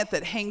a plant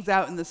that hangs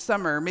out in the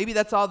summer. Maybe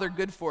that's all they're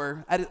good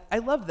for. I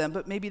love them,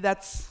 but maybe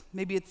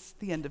it's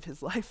the end of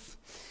his life.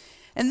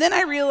 And then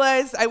I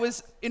realized, I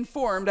was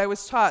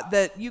taught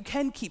that you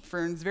can keep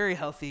ferns very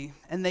healthy,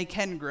 and they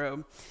can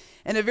grow.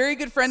 And a very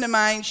good friend of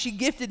mine, she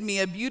gifted me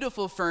a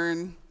beautiful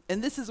fern,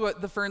 and this is what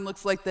the fern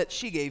looks like that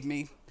she gave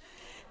me.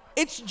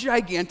 It's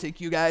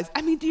gigantic, you guys.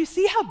 I mean, do you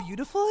see how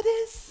beautiful it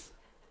is?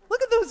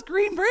 Look at those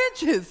green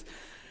branches.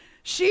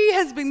 She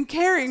has been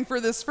caring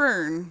for this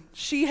fern.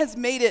 She has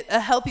made it a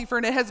healthy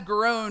fern. It has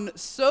grown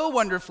so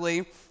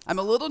wonderfully. I'm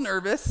a little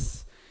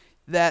nervous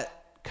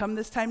that come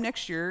this time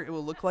next year, it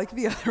will look like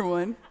the other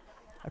one.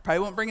 I probably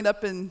won't bring it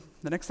up in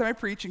the next time I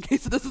preach in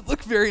case it doesn't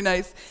look very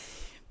nice.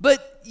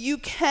 But you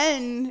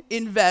can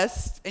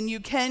invest, and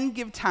you can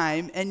give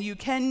time, and you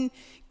can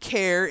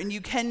care, and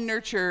you can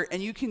nurture,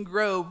 and you can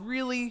grow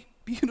really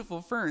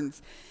beautiful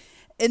ferns.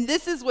 And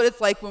this is what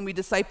it's like when we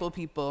disciple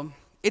people.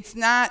 It's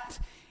not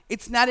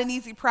an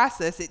easy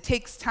process. It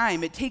takes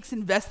time. It takes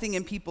investing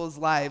in people's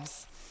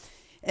lives.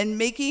 And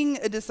making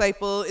a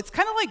disciple, it's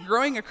kind of like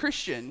growing a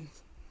Christian.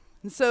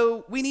 And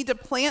so we need to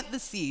plant the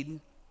seed.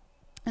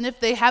 And if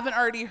they haven't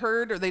already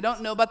heard or they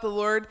don't know about the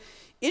Lord,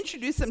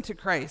 introduce them to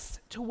Christ,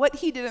 to what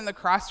he did on the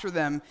cross for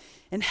them,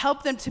 and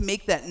help them to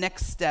make that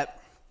next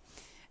step.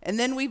 And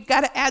then we've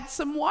got to add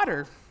some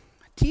water.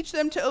 Teach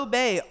them to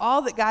obey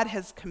all that God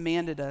has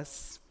commanded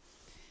us.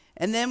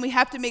 And then we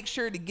have to make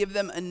sure to give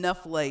them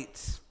enough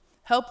light.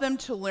 Help them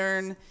to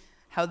learn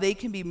how they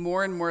can be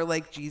more and more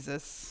like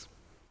Jesus.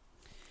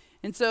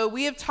 And so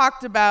we have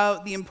talked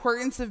about the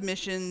importance of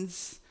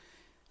missions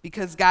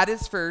because God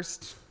is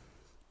first.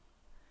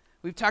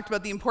 We've talked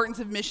about the importance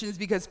of missions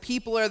because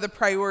people are the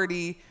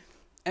priority.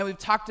 And we've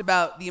talked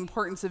about the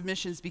importance of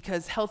missions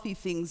because healthy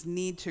things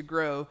need to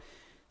grow.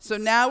 So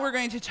now we're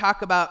going to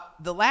talk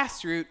about the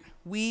last root.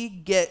 We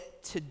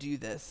get to do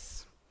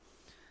this.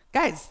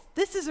 Guys,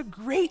 this is a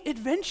great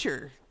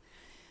adventure.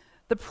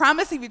 The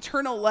promise of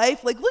eternal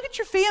life, like look at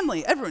your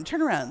family. Everyone,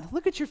 turn around.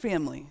 Look at your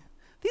family.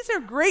 These are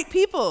great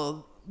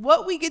people.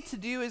 What we get to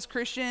do as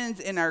Christians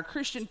in our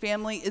Christian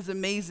family is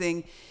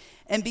amazing.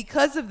 And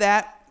because of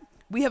that,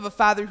 we have a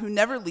Father who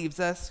never leaves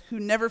us, who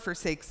never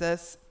forsakes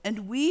us,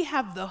 and we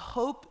have the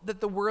hope that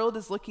the world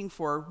is looking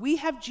for. We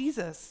have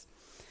Jesus.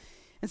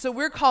 And so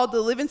we're called to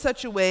live in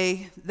such a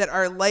way that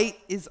our light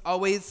is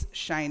always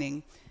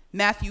shining.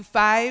 Matthew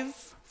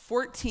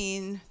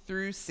 5:14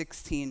 through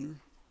 16.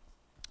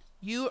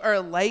 You are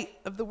a light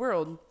of the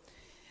world.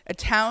 A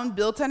town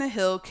built on a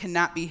hill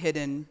cannot be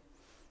hidden.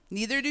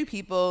 Neither do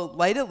people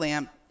light a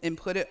lamp and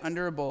put it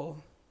under a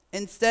bowl.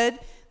 Instead,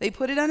 they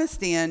put it on a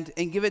stand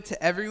and give it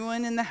to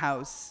everyone in the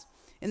house.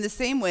 In the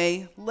same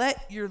way,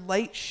 let your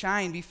light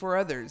shine before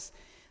others,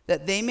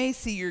 that they may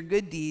see your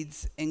good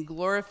deeds and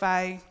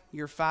glorify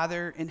your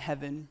Father in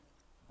heaven.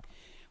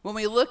 When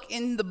we look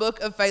in the book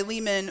of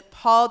Philemon,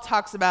 Paul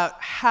talks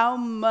about how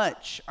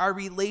much our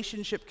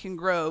relationship can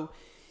grow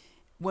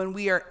when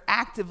we are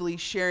actively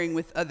sharing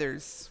with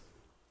others.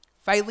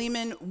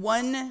 Philemon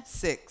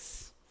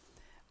 1:6.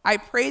 I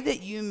pray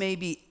that you may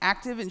be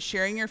active in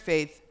sharing your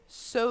faith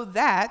so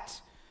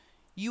that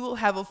you will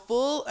have a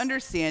full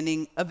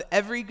understanding of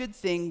every good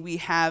thing we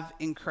have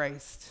in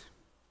Christ.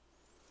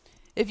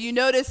 If you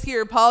notice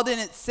here, Paul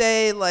didn't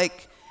say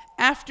like,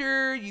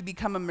 after you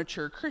become a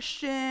mature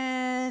Christian,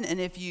 and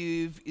if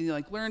you've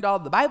learned all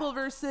the Bible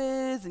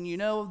verses, and you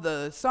know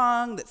the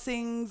song that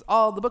sings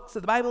all the books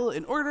of the Bible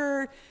in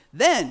order,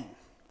 then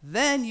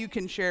you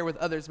can share with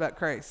others about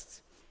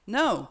Christ.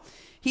 No,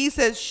 he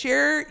says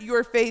share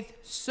your faith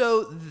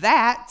so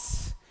that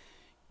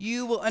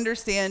you will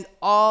understand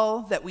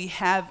all that we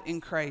have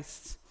in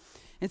Christ.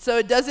 And so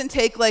it doesn't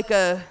take like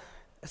a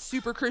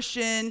super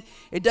Christian.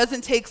 It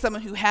doesn't take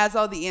someone who has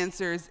all the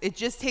answers. It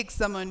just takes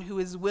someone who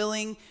is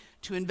willing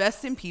to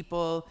invest in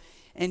people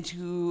and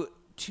to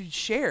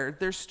share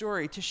their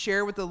story, to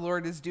share what the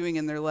Lord is doing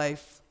in their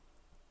life.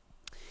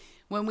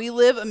 When we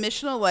live a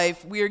missional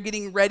life, we are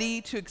getting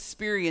ready to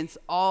experience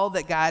all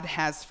that God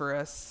has for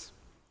us.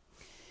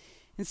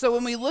 And so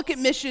when we look at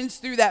missions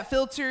through that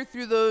filter,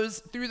 through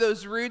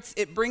those roots,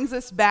 it brings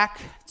us back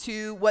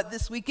to what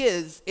this week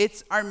is.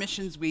 It's our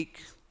missions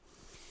week.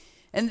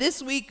 And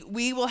this week,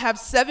 we will have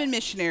 7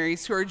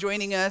 missionaries who are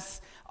joining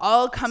us,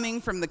 all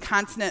coming from the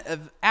continent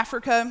of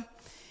Africa.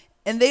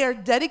 And they are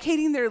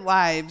dedicating their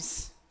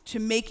lives to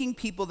making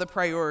people the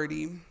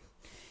priority.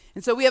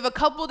 And so we have a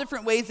couple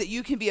different ways that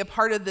you can be a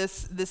part of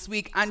this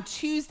week. On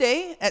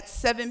Tuesday at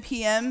 7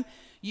 p.m.,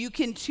 you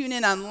can tune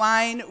in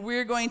online.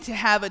 We're going to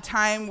have a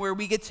time where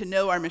we get to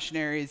know our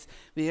missionaries.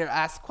 We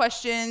ask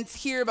questions,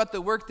 hear about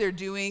the work they're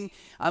doing,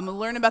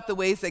 learn about the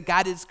ways that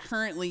God is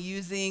currently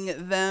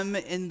using them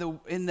in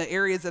the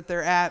areas that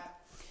they're at.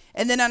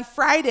 And then on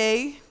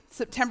Friday,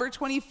 September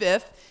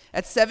 25th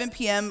at 7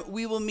 p.m.,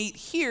 we will meet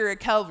here at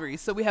Calvary.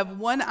 So we have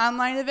one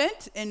online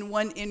event and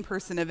one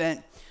in-person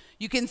event.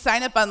 You can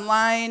sign up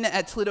online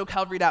at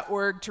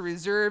ToledoCalvary.org to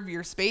reserve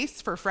your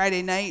space for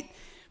Friday night.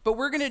 But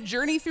we're going to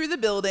journey through the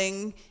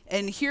building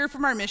and hear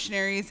from our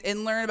missionaries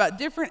and learn about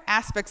different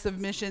aspects of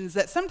missions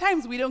that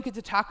sometimes we don't get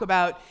to talk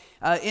about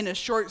in a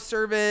short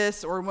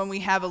service or when we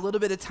have a little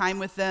bit of time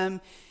with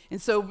them.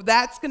 And so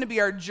that's going to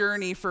be our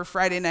journey for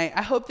Friday night.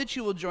 I hope that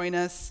you will join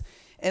us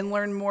and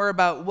learn more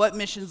about what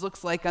missions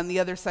looks like on the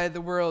other side of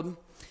the world.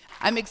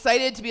 I'm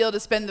excited to be able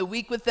to spend the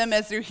week with them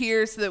as they're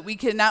here so that we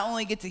can not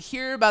only get to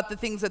hear about the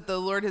things that the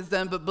Lord has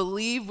done, but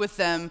believe with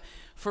them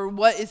for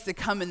what is to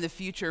come in the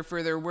future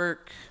for their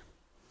work.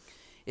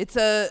 It's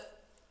a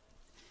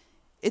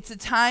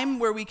time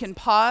where we can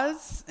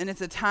pause, and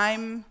it's a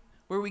time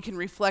where we can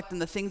reflect on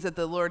the things that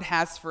the Lord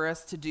has for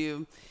us to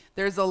do.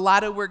 There's a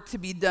lot of work to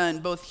be done,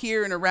 both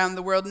here and around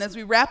the world. And as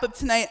we wrap up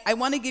tonight, I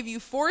want to give you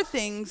 4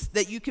 things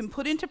that you can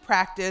put into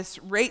practice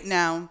right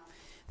now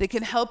that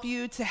can help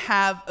you to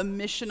have a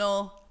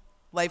missional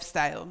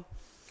lifestyle.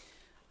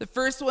 The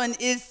first one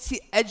is to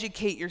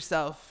educate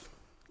yourself,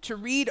 to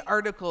read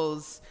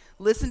articles,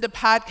 listen to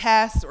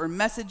podcasts or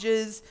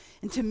messages,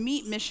 and to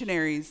meet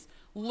missionaries.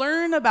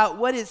 Learn about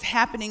what is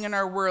happening in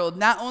our world,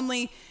 not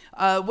only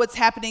what's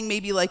happening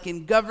maybe like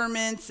in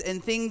governments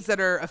and things that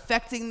are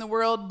affecting the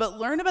world, but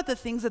learn about the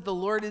things that the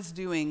Lord is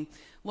doing.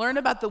 Learn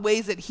about the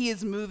ways that he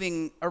is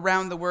moving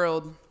around the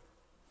world.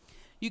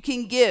 You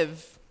can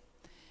give.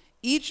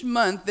 Each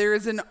month, there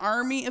is an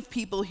army of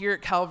people here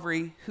at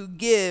Calvary who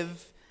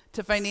give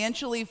to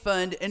financially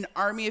fund an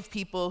army of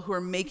people who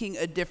are making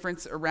a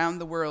difference around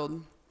the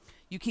world.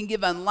 You can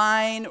give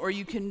online, or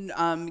you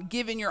can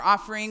give in your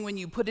offering when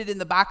you put it in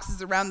the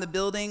boxes around the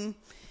building.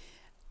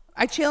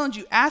 I challenge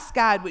you, ask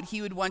God what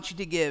he would want you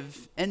to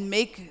give and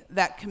make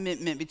that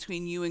commitment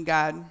between you and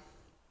God.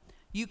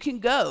 You can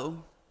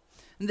go.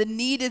 The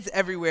need is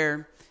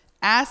everywhere.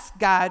 Ask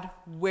God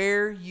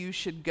where you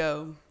should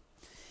go.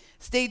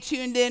 Stay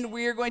tuned in.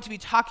 We are going to be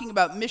talking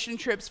about mission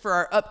trips for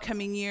our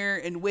upcoming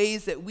year and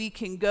ways that we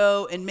can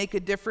go and make a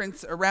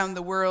difference around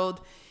the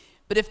world.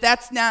 But if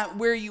that's not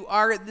where you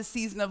are at this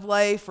season of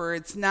life, or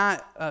it's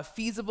not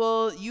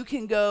feasible, you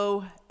can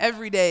go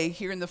every day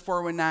here in the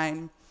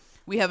 419.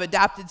 We have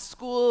adopted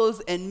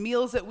schools and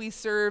meals that we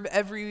serve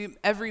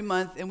every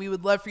month, and we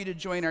would love for you to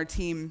join our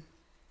team.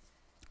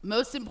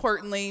 Most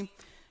importantly,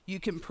 you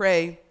can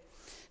pray.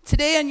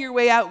 Today on your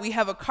way out, we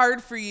have a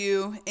card for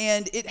you,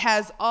 and it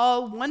has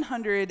all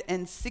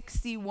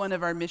 161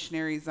 of our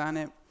missionaries on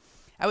it.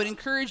 I would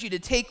encourage you to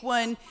take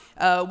one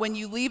when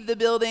you leave the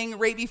building.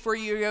 Right before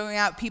you're going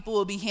out, people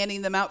will be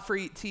handing them out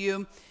to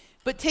you.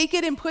 But take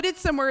it and put it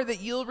somewhere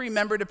that you'll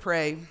remember to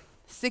pray.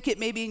 Stick it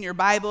maybe in your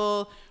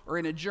Bible or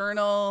in a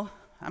journal.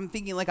 I'm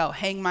thinking like I'll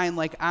hang mine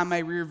like on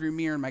my rearview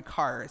mirror in my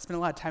car. I spend a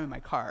lot of time in my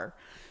car.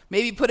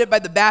 Maybe put it by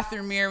the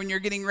bathroom mirror when you're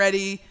getting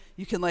ready.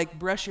 You can like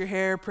brush your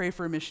hair, pray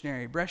for a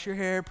missionary. Brush your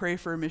hair, pray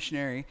for a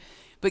missionary.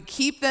 But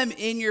keep them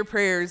in your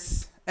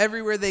prayers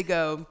everywhere they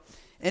go,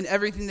 and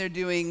everything they're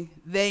doing,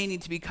 they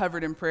need to be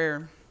covered in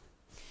prayer.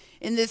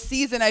 In this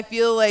season, I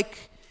feel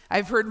like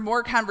I've heard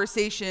more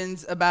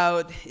conversations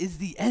about, is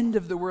the end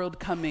of the world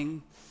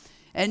coming?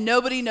 And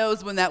nobody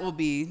knows when that will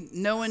be.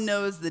 No one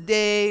knows the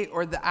day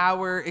or the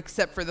hour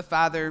except for the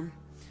Father.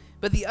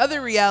 But the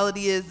other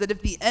reality is that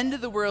if the end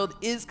of the world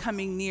is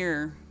coming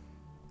near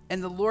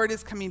and the Lord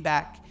is coming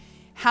back,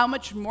 how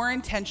much more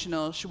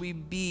intentional should we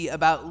be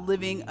about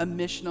living a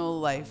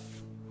missional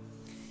life?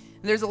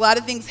 And there's a lot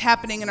of things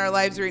happening in our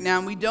lives right now,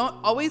 and we don't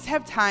always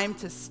have time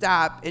to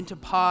stop and to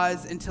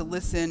pause and to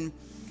listen.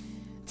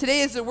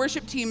 Today, as the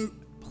worship team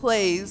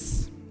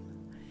plays,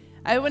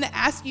 I want to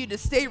ask you to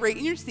stay right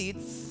in your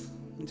seats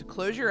and to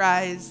close your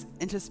eyes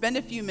and to spend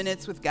a few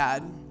minutes with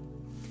God.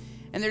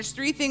 And there's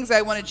 3 things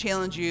I want to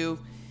challenge you.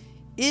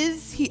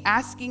 Is he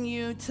asking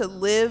you to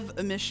live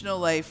a missional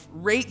life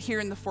right here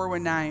in the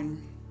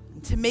 419?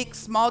 To make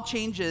small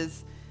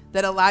changes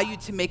that allow you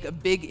to make a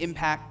big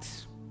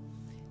impact?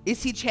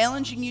 Is he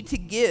challenging you to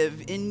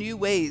give in new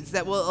ways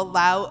that will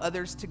allow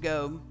others to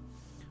go?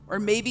 Or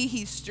maybe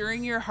he's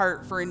stirring your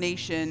heart for a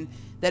nation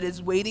that is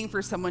waiting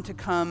for someone to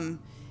come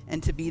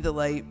and to be the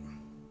light.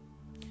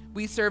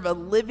 We serve a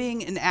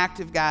living and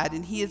active God,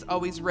 and he is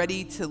always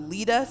ready to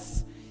lead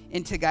us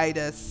and to guide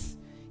us.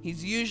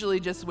 He's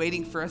usually just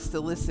waiting for us to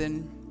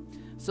listen.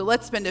 So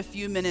let's spend a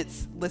few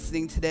minutes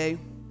listening today.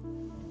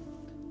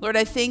 Lord,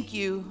 I thank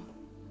you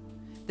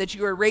that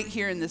you are right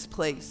here in this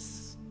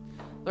place.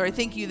 Lord, I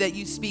thank you that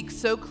you speak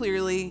so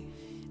clearly,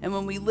 and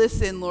when we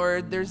listen,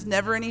 Lord, there's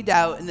never any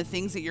doubt in the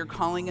things that you're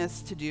calling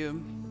us to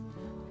do.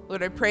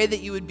 Lord, I pray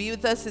that you would be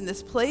with us in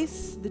this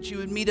place, that you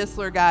would meet us,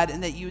 Lord God,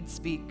 and that you would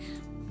speak.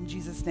 In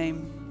Jesus'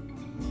 name.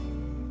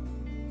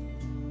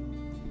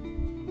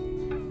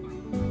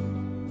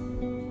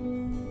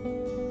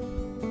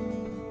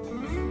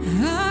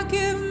 I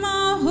give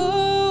my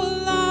whole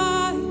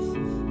life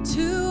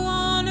to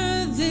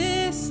honor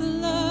this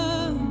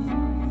love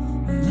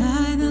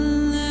by the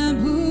Lamb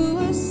who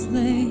was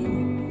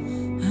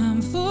slain.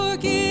 I'm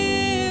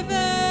forgiven,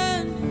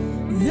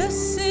 the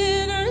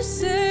sinner's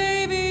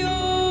Savior,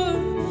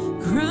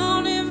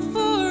 crown him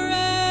forever.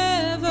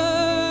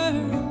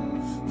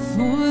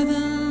 For the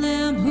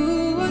Lamb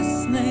who was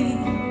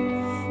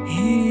slain,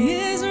 he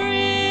is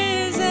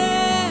risen.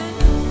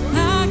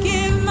 I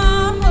give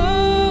my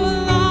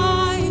whole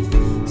life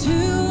to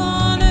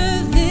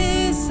honor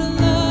this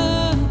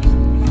love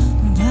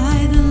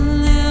by the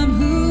Lamb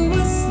who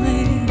was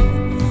slain.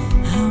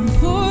 I'm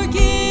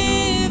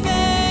forgiven,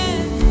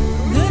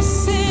 the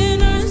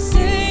sinner's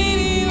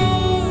Savior,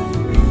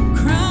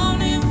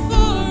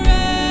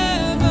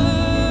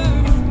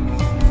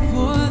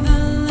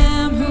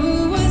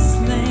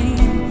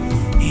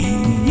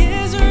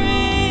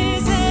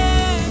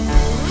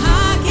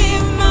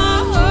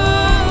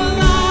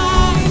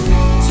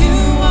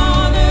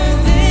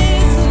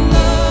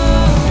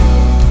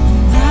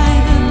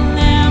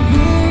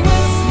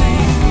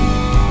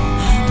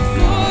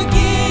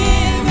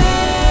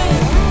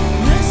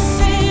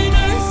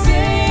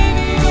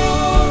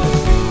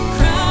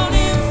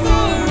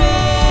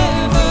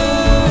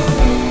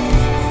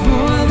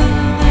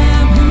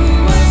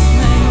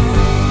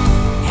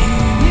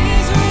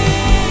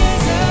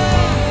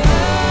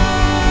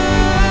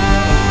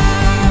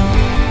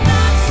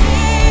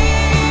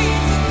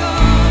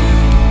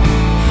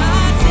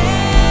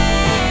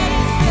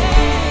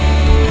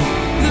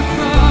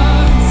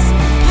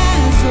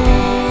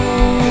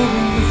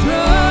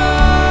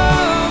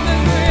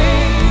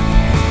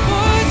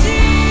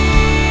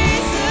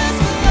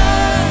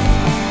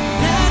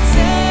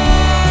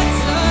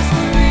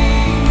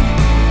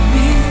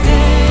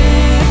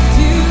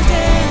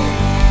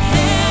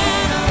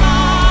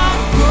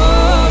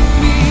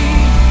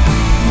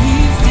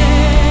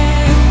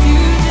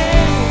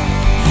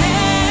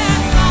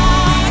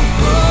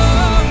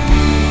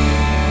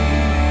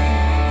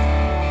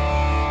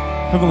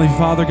 Heavenly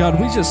Father, God,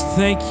 we just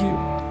thank you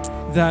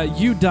that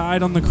you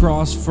died on the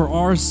cross for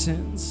our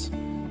sins,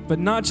 but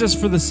not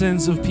just for the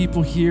sins of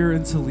people here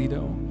in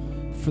Toledo,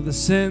 for the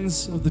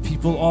sins of the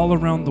people all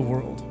around the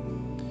world.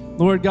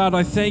 Lord God,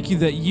 I thank you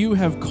that you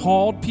have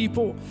called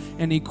people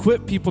and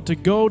equipped people to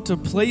go to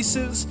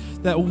places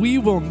that we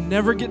will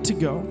never get to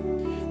go,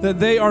 that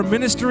they are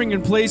ministering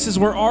in places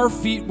where our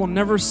feet will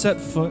never set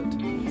foot.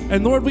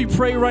 And Lord, we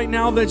pray right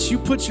now that you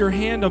put your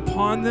hand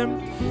upon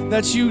them,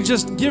 that you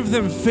just give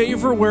them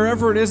favor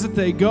wherever it is that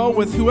they go,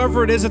 with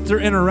whoever it is that they're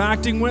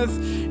interacting with,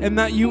 and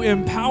that you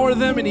empower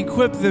them and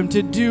equip them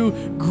to do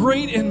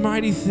great and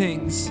mighty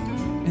things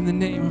in the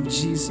name of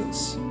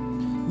Jesus.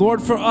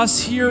 Lord, for us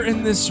here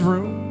in this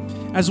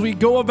room, as we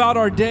go about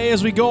our day,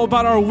 as we go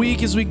about our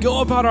week, as we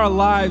go about our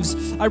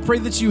lives, I pray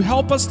that you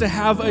help us to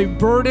have a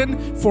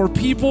burden for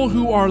people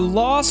who are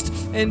lost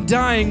and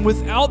dying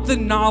without the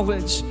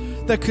knowledge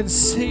that could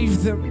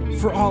save them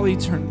for all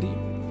eternity.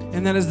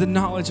 And that is the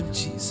knowledge of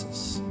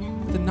Jesus,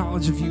 the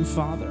knowledge of you,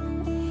 Father.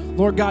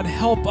 Lord God,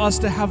 help us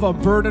to have a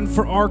burden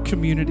for our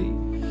community.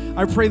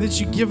 I pray that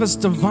you give us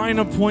divine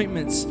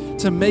appointments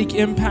to make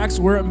impacts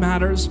where it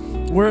matters,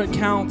 where it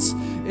counts,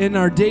 in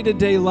our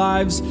day-to-day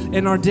lives,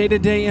 in our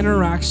day-to-day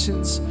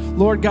interactions.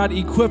 Lord God,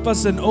 equip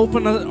us and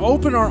open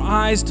our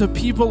eyes to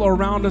people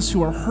around us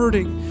who are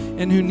hurting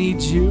and who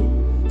need you.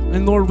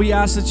 And Lord, we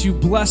ask that you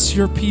bless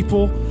your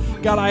people.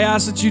 God, I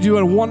ask that you do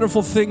a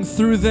wonderful thing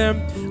through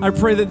them. I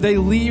pray that they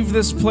leave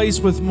this place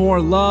with more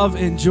love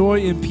and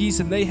joy and peace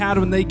than they had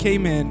when they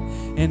came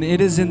in. And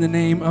it is in the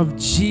name of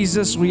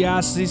Jesus we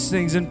ask these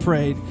things and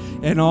prayed.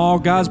 And all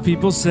God's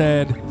people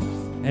said,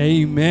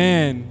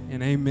 amen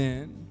and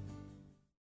amen.